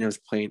and A&M is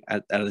playing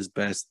at its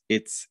best,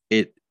 it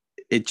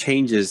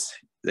changes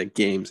the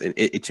games, and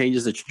it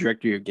changes the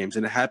trajectory of games.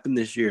 And it happened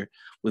this year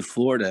with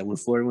Florida. When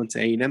Florida went to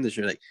A&M this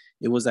year, like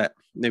it was at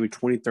maybe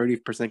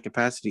 20-30%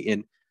 capacity,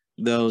 and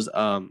those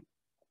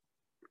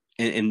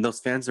and those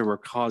fans that were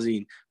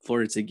causing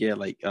Florida to get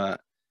like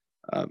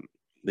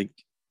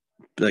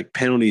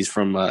penalties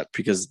from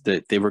because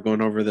they were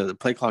going over the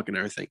play clock and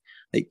everything.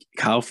 Like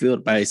Kyle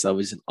Field by itself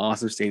is an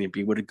awesome stadium.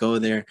 Be able to go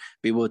there,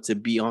 be able to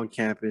be on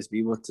campus, be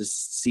able to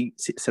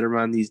sit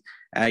around these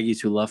Aggies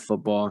who love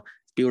football,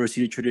 be able to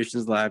see the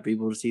traditions live, be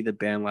able to see the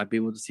band live, be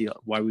able to see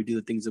why we do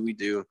the things that we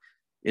do.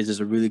 It's just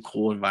a really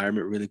cool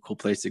environment, really cool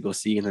place to go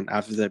see. And then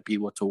after that, be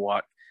able to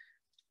walk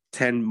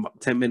 10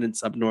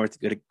 minutes up north,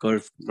 go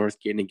to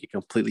Northgate and get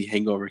completely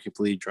hangover,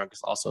 completely drunk.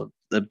 Is also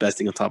the best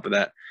thing on top of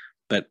that.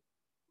 But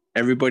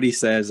everybody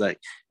says like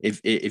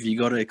if you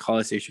go to a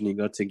College Station, you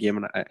go to a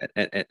game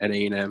at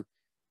A&M,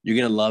 you're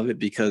gonna love it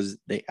because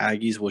the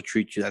Aggies will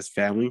treat you as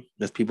family.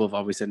 As people have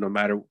always said, no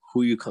matter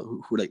who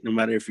like, no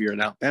matter if you're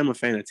an Alabama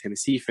fan, a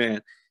Tennessee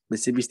fan,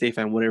 Mississippi State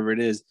fan, whatever it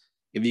is,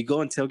 if you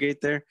go and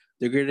tailgate there,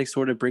 they're gonna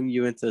sort of bring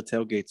you into the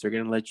tailgates. They're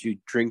gonna let you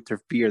drink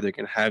their beer. They're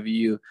gonna have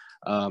you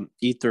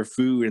eat their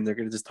food, and they're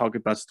gonna just talk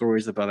about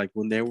stories about like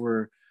when they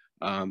were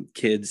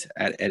kids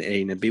at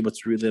A&M, be able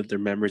to relive their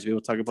memories, be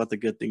able to talk about the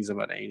good things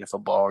about A&M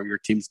football or your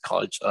team's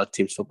college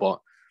team's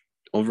football.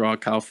 Overall,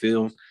 Kyle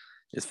Field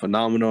is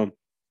phenomenal.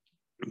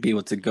 Be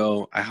able to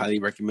go, I highly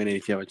recommend it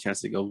if you have a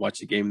chance to go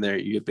watch a game there.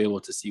 You'll be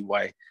able to see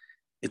why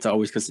it's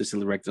always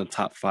consistently ranked in the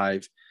top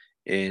 5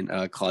 in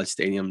college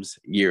stadiums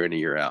year in and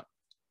year out.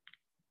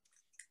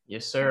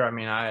 Yes, sir. I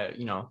mean,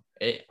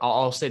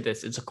 I'll say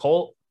this: it's a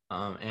cult,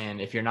 and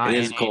if you're not,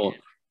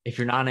 if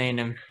you're not an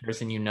A&M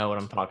person, you know what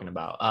I'm talking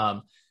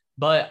about.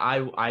 But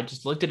I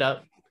just looked it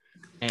up,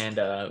 and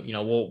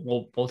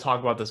we'll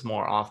talk about this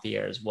more off the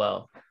air as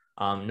well.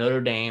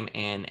 Notre Dame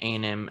and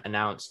A&M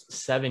announced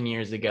 7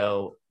 years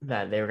ago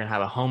that they were going to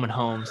have a home and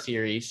home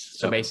series.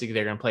 So basically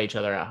they're going to play each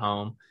other at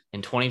home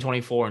in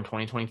 2024 and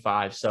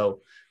 2025.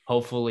 So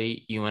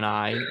hopefully you and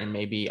I and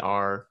maybe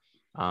our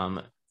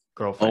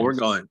girlfriend. Oh, we're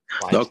going.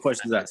 No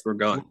questions asked. We're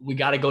going. We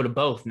got to go to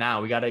both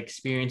now. We got to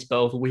experience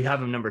both. We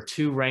have them number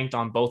 2 ranked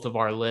on both of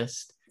our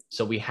lists.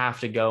 So we have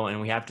to go and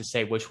we have to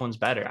say which one's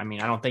better. I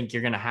mean, I don't think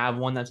you're going to have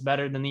one that's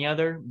better than the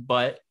other,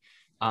 but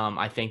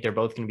I think they're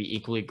both going to be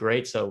equally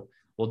great. So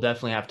we'll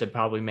definitely have to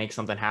probably make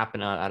something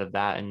happen out of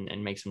that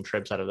and make some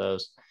trips out of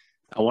those.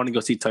 I want to go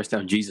see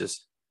Touchdown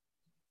Jesus.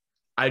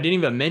 I didn't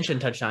even mention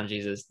Touchdown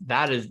Jesus.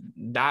 That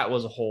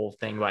was a whole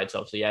thing by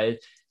itself. So yeah,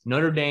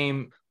 Notre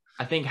Dame,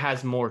 I think,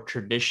 has more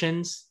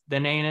traditions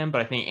than A&M,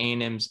 but I think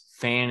A&M's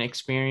fan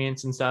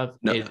experience and stuff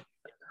is.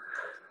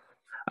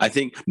 I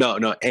think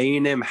no.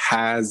 A&M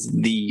has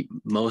the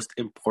most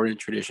important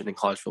tradition in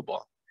college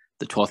football: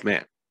 the 12th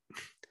man.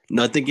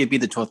 Nothing can be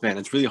the 12th man.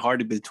 It's really hard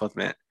to be the 12th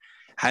man.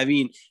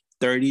 Having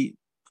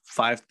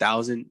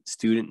 35,000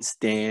 students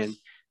stand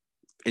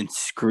and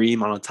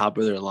scream on the top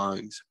of their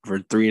lungs for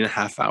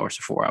 3.5 hours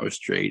to 4 hours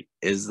straight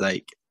is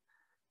like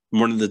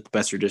one of the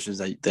best traditions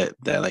that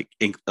like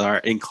are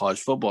in college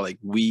football. Like,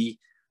 we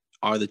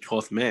are the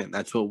 12th man.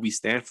 That's what we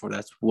stand for.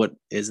 That's what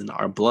is in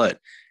our blood.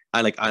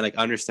 I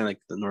understand like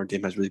the Notre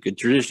Dame has really good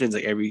traditions.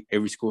 Like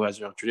every school has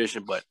their own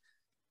tradition, but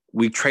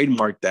we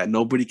trademarked that.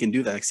 Nobody can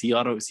do that. Like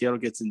Seattle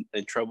gets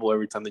in trouble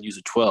every time they use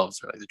a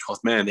 12s or like the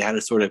 12th man. They had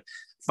to sort of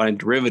find a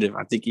derivative.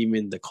 I think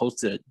even the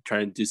Colts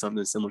trying to do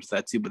something similar to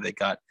that too, but they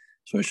got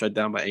sort of shut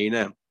down by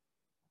A&M.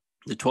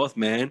 The 12th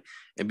man,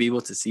 and be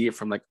able to see it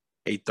from like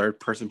a third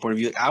person point of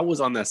view. Like, I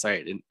was on that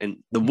site and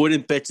the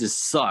wooden benches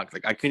sucked.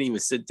 Like I couldn't even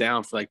sit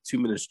down for like 2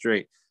 minutes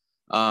straight.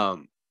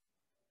 But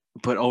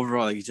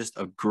overall, like, it's just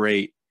a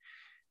great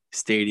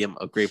stadium,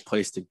 a great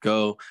place to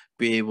go,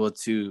 be able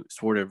to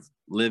sort of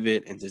live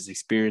it and just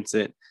experience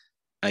it.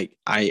 Like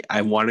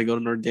I want to go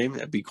to Notre Dame.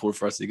 That'd be cool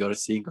for us to go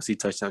see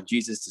Touchdown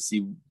Jesus, to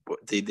see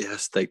what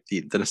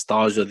the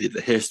nostalgia,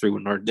 the history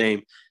with Notre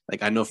Dame.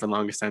 Like, I know for the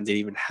longest time they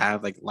didn't even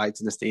have like lights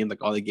in the stadium.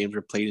 Like, all the games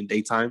were played in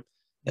daytime.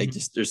 Like,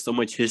 just there's so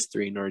much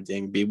history in Notre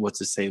Dame. Be able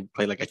to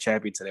play like a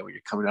champion today when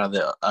you're coming out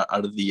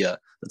of the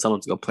tunnel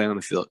to go play on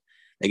the field.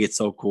 Like, it's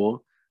so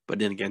cool. But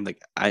then again,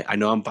 like I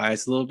know I'm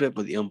biased a little bit,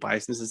 but the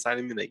unbiasedness inside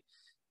of me, like,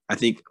 I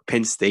think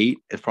Penn State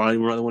is probably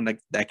another one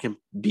that can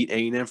beat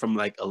A&M from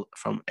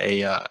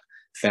a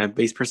fan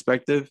base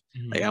perspective.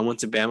 Like, I went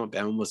to Bama.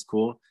 Bama was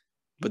cool,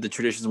 but the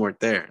traditions weren't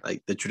there.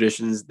 Like, the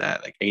traditions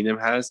that like A&M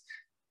has,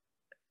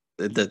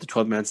 the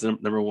 12 man's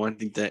number one. I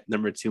think that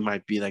number two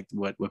might be like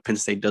what Penn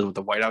State does with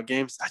the whiteout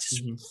games. That's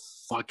just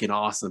fucking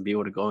awesome. Be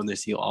able to go in there,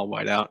 see all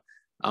whiteout.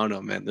 I don't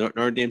know, man.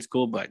 Notre Dame's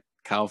cool, but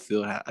Kyle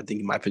Field, I think,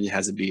 in my opinion,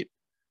 has a beat.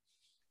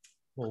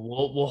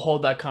 Well, we'll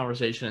hold that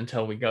conversation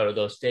until we go to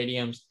those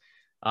stadiums.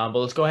 But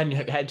let's go ahead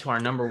and head to our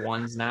number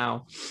ones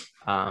now.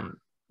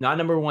 Not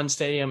number one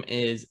stadium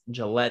is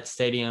Gillette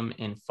Stadium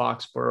in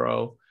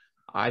Foxborough.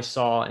 I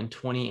saw in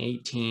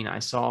 2018, I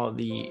saw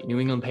the New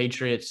England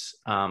Patriots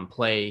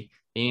play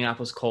the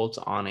Indianapolis Colts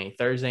on a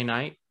Thursday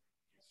night.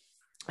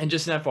 And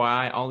just an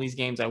FYI, all these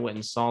games I went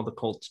and saw, the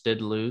Colts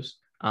did lose.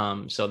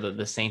 So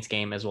the Saints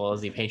game as well as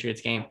the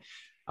Patriots game.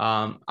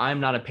 I'm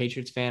not a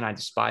Patriots fan. I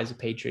despise the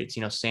Patriots.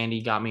 You know,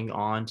 Sandy got me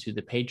on to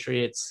the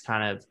Patriots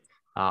kind of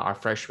our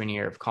freshman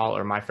year of college,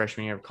 or my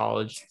freshman year of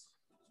college.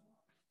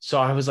 So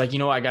I was like, you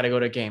know what? I got to go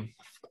to a game.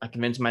 I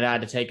convinced my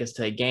dad to take us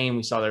to a game.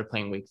 We saw they were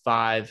playing week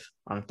 5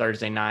 on a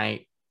Thursday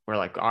night. We're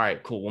like, all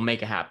right, cool. We'll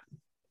make it happen.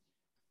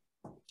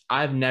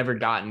 I've never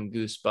gotten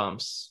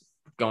goosebumps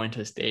going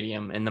to a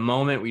stadium. And the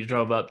moment we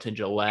drove up to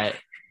Gillette,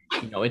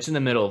 you know, it's in the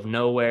middle of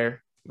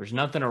nowhere. There's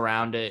nothing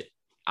around it.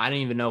 I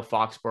didn't even know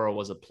Foxborough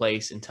was a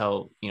place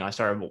until, you know, I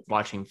started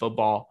watching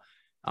football.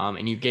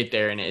 And you get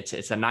there and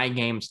it's a night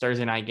game, it's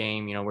Thursday night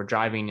game. You know, we're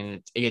driving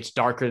and it gets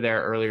darker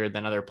there earlier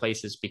than other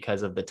places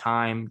because of the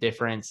time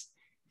difference,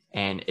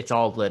 and it's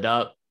all lit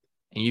up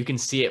and you can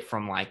see it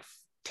from like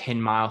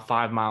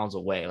 5 miles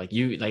away. Like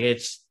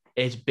it's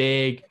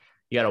big.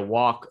 You got to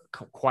walk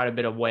quite a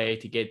bit of way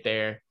to get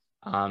there.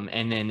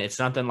 And then it's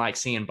nothing like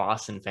seeing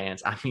Boston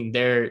fans. I mean,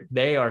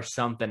 they are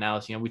something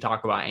else. You know, we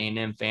talk about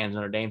A&M fans,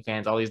 Notre Dame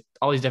fans, all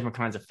these different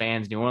kinds of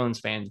fans, New Orleans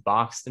fans,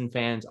 Boston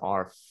fans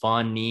are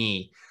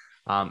funny.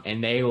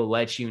 And they will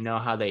let you know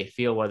how they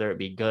feel, whether it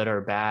be good or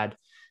bad.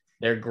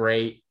 They're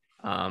great.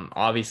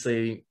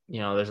 Obviously, you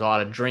know, there's a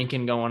lot of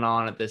drinking going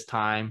on at this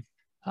time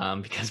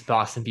because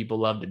Boston people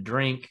love to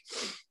drink.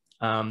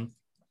 And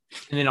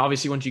then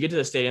obviously once you get to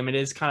the stadium, it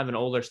is kind of an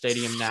older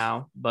stadium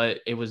now, but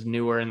it was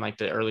newer in like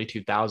the early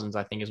 2000s,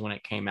 I think is when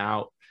it came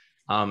out.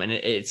 And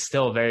it's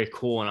still a very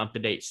cool and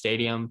up-to-date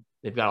stadium.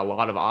 They've got a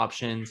lot of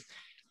options.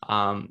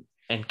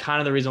 And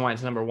kind of the reason why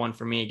it's number one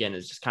for me, again,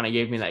 is just kind of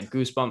gave me that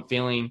goosebump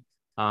feeling.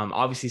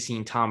 Obviously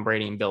seeing Tom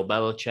Brady and Bill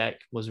Belichick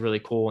was really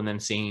cool. And then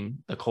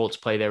seeing the Colts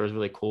play there was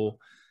really cool.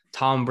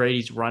 Tom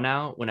Brady's run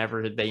out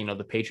whenever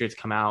the Patriots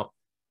come out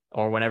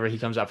or whenever he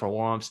comes out for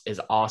warm-ups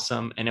is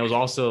awesome. And it was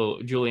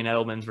also Julian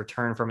Edelman's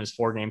return from his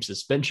 4-game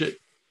suspension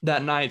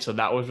that night. So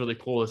that was really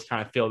cool to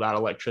kind of feel that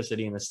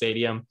electricity in the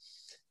stadium.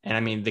 And I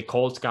mean, the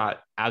Colts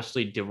got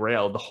absolutely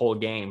derailed the whole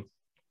game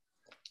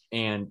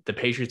and the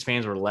Patriots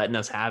fans were letting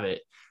us have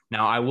it.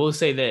 Now I will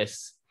say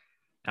this,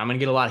 I'm going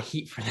to get a lot of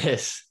heat for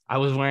this. I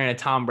was wearing a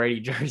Tom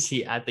Brady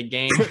jersey at the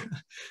game.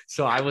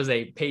 So I was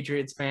a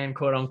Patriots fan,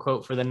 quote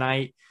unquote, for the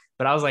night.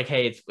 But I was like,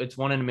 hey, it's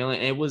one in a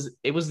million. And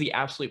it was the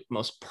absolute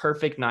most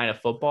perfect night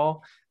of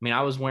football. I mean,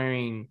 I was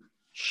wearing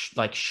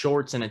like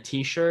shorts and a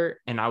t-shirt.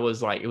 And I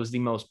was like, it was the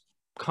most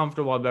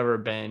comfortable I've ever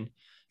been.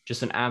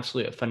 just an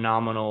absolute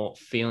phenomenal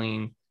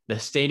feeling. The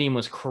stadium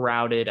was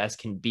crowded as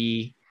can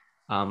be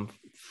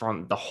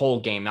from the whole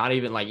game. Not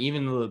even like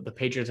even the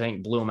Patriots, I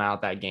think, blew them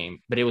out that game,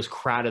 but it was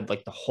crowded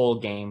like the whole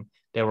game.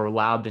 They were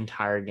loud the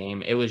entire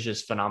game. It was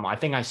just phenomenal. I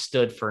think I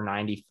stood for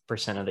 90%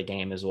 of the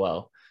game as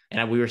well,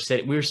 and we were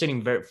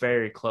sitting very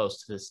very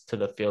close to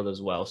the field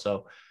as well.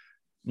 So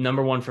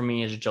number one for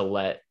me is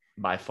Gillette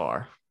by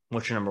far.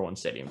 What's your number one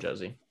stadium,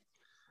 Josie?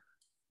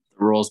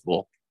 Rose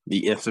Bowl,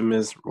 the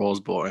infamous Rose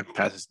Bowl in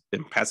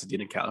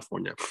Pasadena,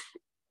 California.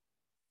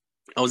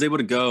 I was able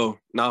to go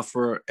not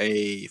for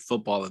a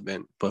football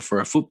event, but for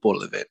a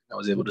football event. I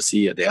was able to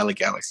see the LA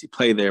Galaxy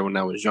play there when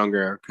I was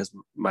younger because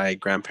my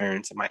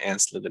grandparents and my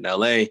aunts lived in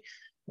LA. It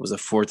was a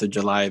 4th of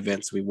July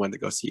event, so we went to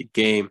go see a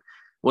game. It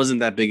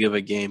wasn't that big of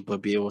a game,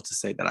 but be able to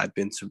say that I've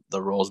been to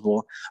the Rose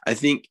Bowl. I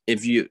think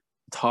if you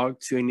talk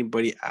to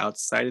anybody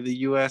outside of the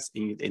U.S.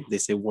 and they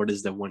say, what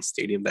is the one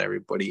stadium that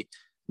everybody,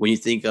 when you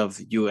think of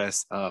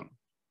U.S.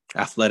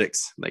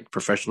 Athletics, like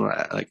professional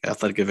like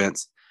athletic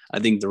events, I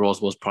think the Rose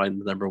Bowl is probably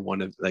the number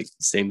one of like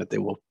the same that they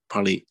will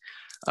probably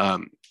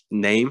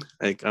name.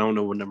 Like I don't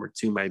know what number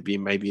two might be.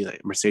 Maybe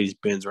like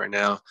Mercedes-Benz right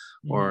now,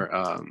 or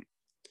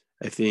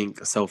I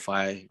think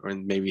SoFi, or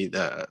maybe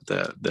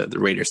the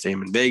Raiders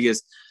Stadium in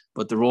Vegas.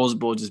 But the Rose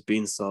Bowl just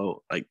being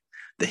so like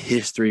the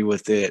history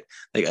with it,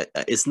 like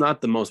it's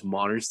not the most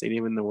modern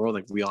stadium in the world.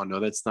 Like we all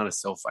know that's not a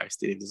SoFi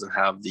stadium. It doesn't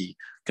have the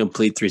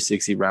complete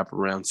 360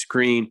 wraparound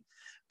screen.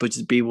 But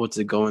just be able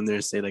to go in there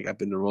and say, like, I've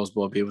been to Rose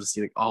Bowl, be able to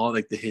see like all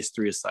like the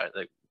history aside,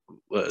 like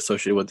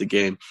associated with the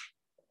game,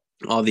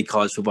 all the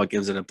college football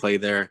games that have played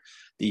there.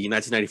 The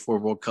 1994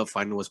 World Cup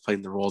final was played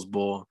in the Rose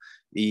Bowl.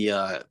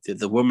 The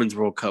Women's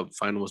World Cup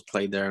final was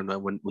played there, and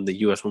when the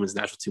U.S. Women's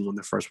National Team won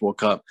their first World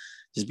Cup,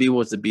 just be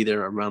able to be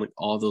there around like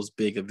all those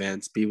big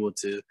events, be able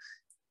to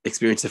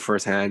experience it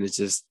firsthand.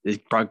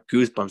 It brought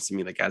goosebumps to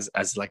me, like as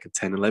like a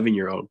 10,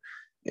 11-year-old,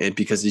 and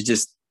because it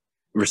just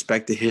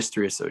respect the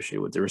history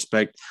associated with it,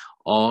 respect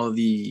all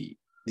the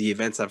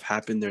events that have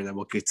happened there that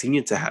will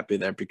continue to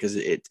happen there, because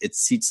it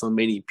seats so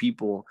many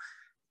people,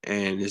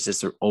 and it's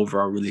just an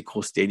overall really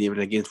cool stadium.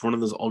 And again, it's one of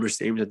those older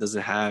stadiums that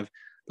doesn't have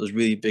those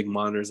really big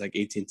monitors like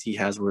AT&T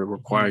has, where it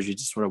requires you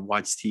to sort of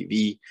watch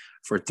TV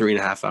for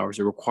 3.5 hours.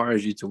 It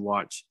requires you to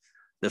watch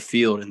the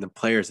field and the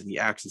players and the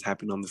actions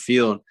happening on the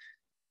field.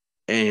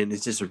 And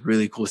it's just a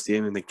really cool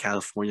stadium. And then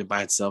California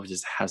by itself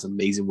just has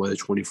amazing weather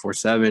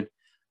 24/7.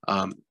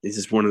 It's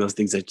just one of those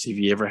things that if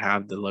you ever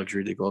have the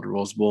luxury to go to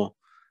Rose Bowl,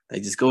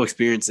 like just go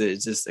experience it.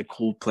 It's just a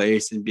cool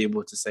place, and be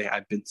able to say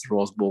I've been to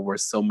Rose Bowl where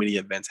so many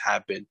events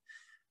happen.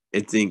 I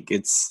think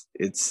it's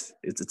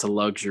a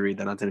luxury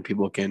that not many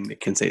people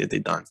can say that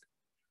they've done.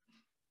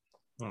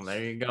 Well,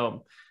 there you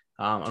go.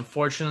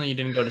 Unfortunately, you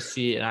didn't go to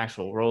see an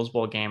actual Rose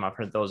Bowl game. I've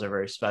heard those are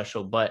very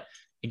special, but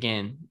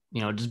again,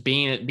 just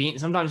being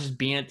sometimes just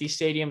being at these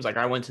stadiums, like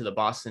I went to the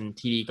Boston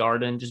TD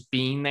Garden, just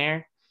being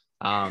there,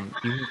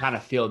 you can kind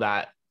of feel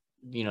that,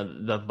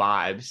 the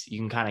vibes, you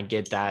can kind of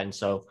get that. And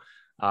so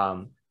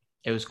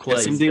it was cool. Yeah,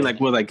 same thing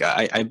like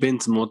I've been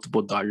to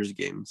multiple Dodgers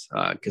games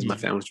because my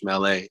family's from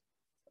LA,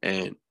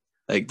 and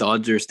like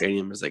Dodger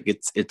Stadium is like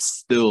it's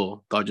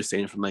still Dodger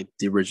Stadium from like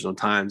the original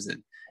times,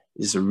 and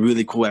it's a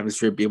really cool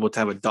atmosphere to be able to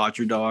have a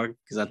Dodger dog,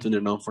 because that's what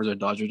they're known for, their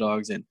Dodger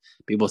dogs, and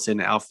people sit in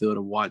the outfield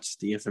and watch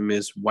the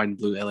infamous white and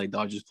blue LA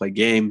Dodgers play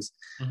games.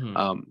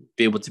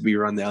 Be able to be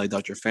around the LA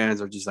Dodger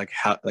fans, or just like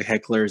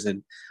hecklers.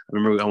 And I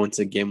remember I went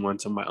to game one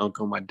to my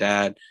uncle, my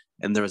dad,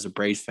 and there was a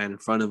Braves fan in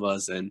front of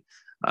us, and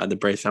the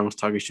Braves fan was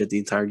talking shit the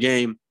entire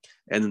game.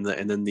 And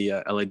then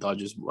the LA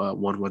Dodgers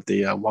won with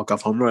the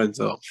walk-off home run.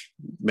 So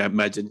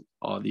imagine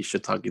all the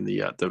shit talking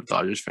the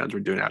Dodgers fans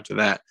were doing after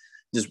that.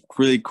 Just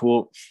really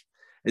cool.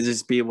 And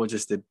just be able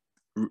just to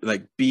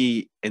like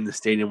be in the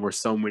stadium where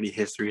so many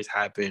histories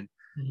happen.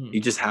 You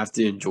just have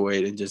to enjoy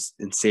it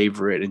and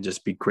savor it, and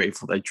just be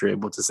grateful that you're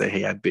able to say,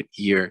 hey, I've been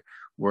here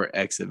where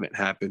X event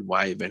happened,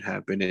 Y event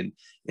happened,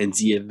 and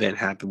Z event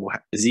happened.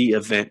 Z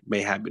event may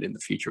happen in the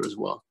future as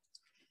well.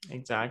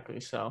 Exactly.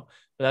 So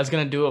that's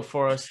going to do it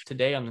for us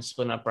today on the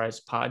Splitting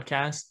Uprights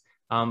podcast.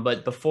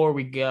 But before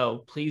we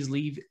go, please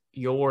leave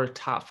your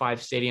top 5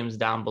 stadiums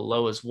down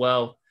below as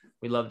well.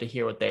 We'd love to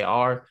hear what they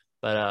are.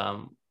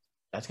 But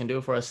that's going to do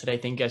it for us today.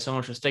 Thank you guys so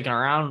much for sticking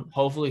around.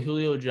 Hopefully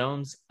Julio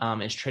Jones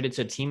is traded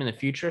to a team in the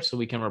future so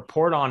we can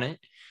report on it.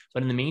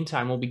 But in the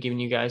meantime, we'll be giving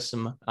you guys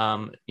some,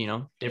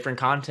 different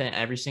content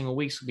every single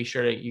week. So be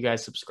sure that you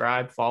guys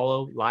subscribe,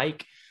 follow,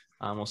 like.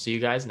 We'll see you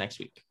guys next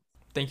week.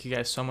 Thank you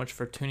guys so much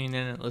for tuning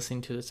in and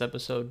listening to this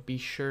episode. Be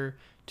sure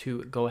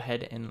to go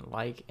ahead and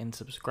like and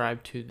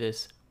subscribe to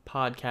this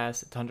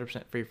podcast. It's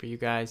 100% free for you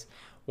guys.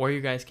 Where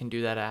you guys can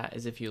do that at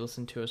is if you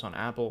listen to us on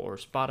Apple or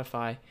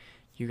Spotify,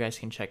 you guys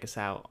can check us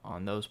out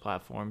on those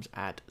platforms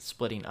at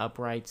Splitting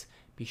Uprights.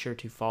 Be sure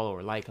to follow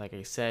or like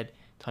I said.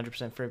 It's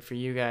 100% free for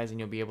you guys, and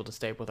you'll be able to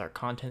stay up with our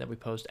content that we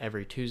post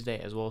every Tuesday,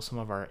 as well as some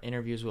of our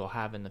interviews we'll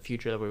have in the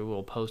future that we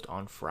will post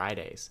on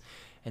Fridays.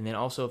 And then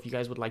also, if you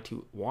guys would like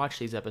to watch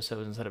these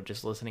episodes instead of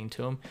just listening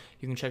to them,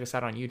 you can check us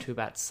out on YouTube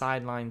at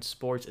Sideline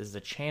Sports is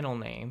the channel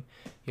name.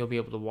 You'll be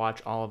able to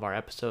watch all of our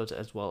episodes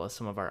as well as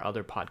some of our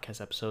other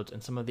podcast episodes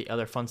and some of the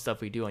other fun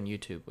stuff we do on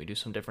YouTube. We do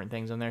some different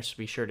things on there, so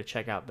be sure to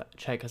check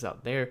us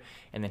out there,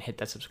 and then hit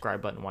that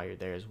subscribe button while you're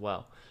there as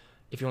well.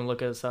 If you want to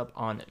look us up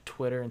on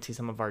Twitter and see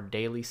some of our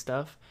daily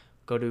stuff,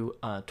 go to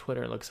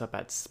Twitter and look us up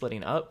at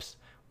Splitting Ups.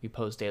 We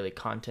post daily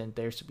content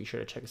there, so be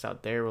sure to check us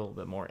out there. We're a little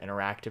bit more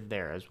interactive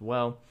there as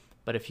well.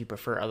 But if you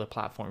prefer other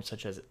platforms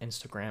such as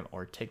Instagram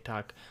or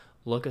TikTok,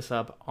 look us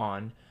up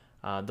on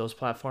those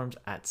platforms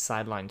at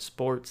Sideline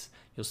Sports.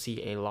 You'll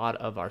see a lot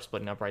of our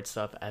Splitting Upright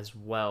stuff as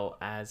well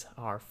as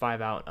our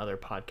 5 Out and other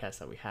podcasts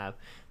that we have.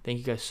 Thank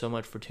you guys so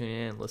much for tuning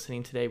in and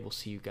listening today. We'll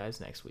see you guys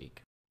next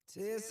week.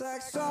 Tastes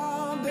like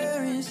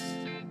strawberries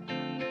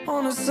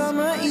on a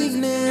summer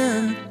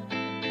evening,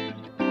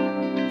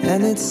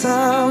 and it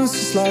sounds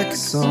just like a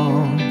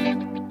song.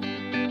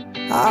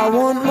 I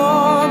want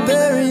more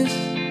berries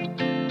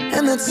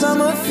and that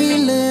summer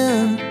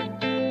feeling,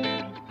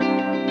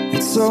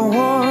 it's so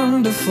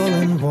wonderful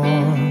and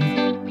warm.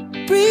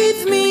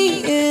 Breathe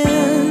me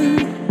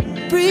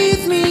in,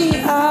 breathe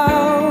me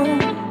out.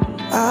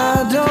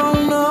 I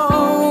don't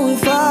know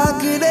if I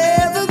could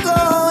ever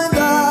go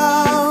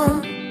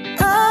without.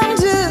 I'm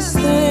just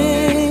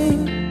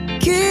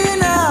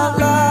thinking out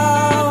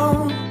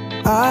loud.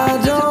 I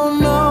don't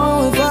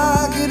know if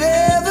I could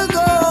ever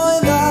go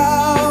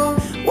without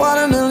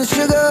watermelon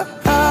sugar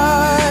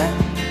high,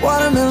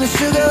 watermelon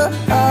sugar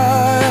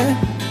high,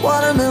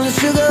 watermelon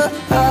sugar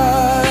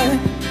high,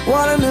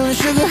 watermelon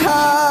sugar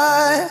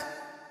high,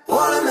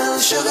 watermelon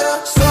sugar.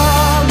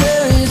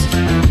 Strawberries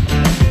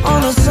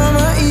on a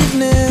summer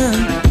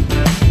evening,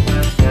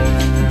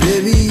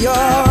 baby,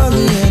 you're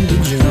the end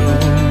of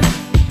June.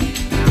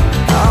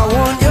 I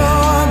want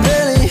your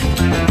belly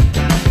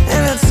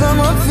and that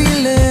summer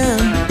feeling,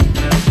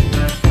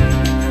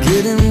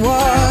 getting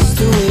washed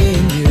away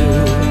in you.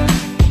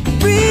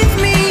 Breathe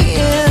me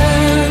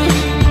in,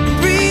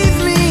 breathe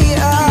me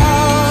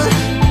out.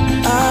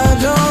 I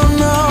don't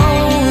know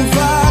if I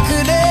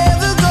could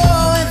ever go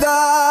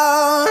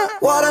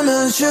without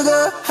watermelon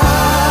sugar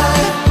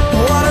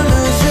high,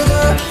 watermelon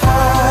sugar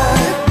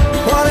high,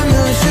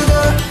 watermelon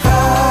sugar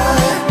high,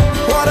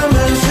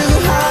 watermelon sugar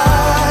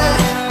high,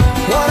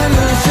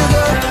 watermelon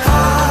sugar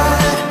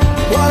high,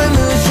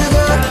 watermelon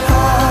sugar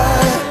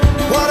high,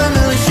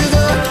 watermelon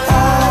sugar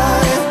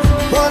high,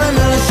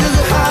 watermelon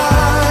sugar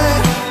high.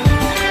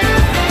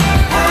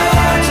 I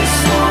just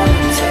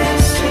wanna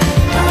taste it,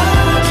 I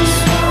just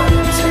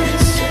wanna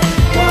taste it,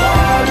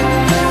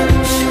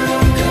 watermelon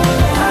sugar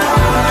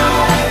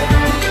high.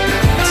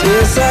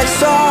 Tastes like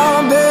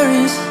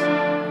strawberries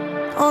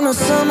on a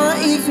summer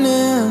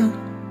evening,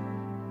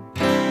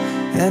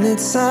 and it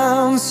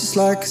sounds just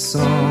like a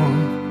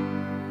song.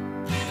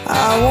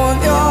 I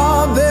want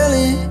your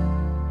belly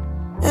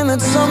and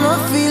that summer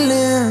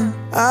feeling.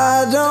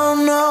 I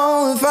don't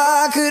know if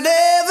I could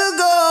ever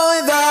go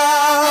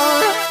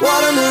without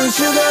watermelon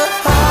sugar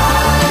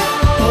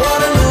high,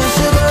 watermelon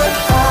sugar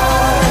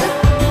high,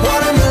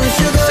 watermelon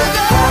sugar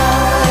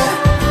high,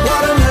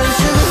 watermelon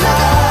sugar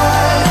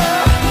high,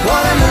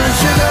 watermelon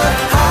sugar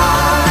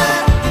high,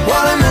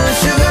 watermelon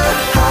sugar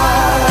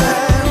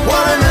high,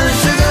 watermelon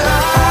sugar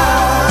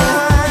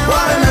high,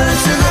 watermelon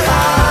sugar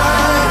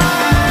high.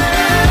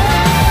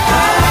 I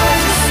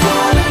just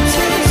wanna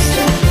taste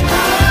it, I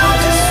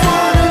just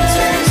wanna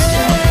taste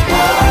it,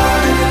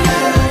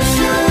 watermelon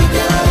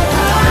sugar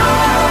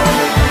high.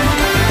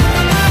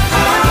 I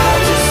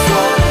just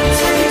wanna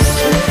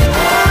taste it, I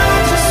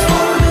just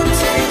wanna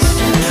taste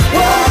it,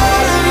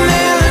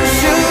 watermelon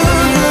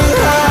sugar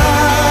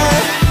high,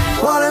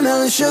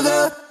 watermelon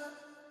sugar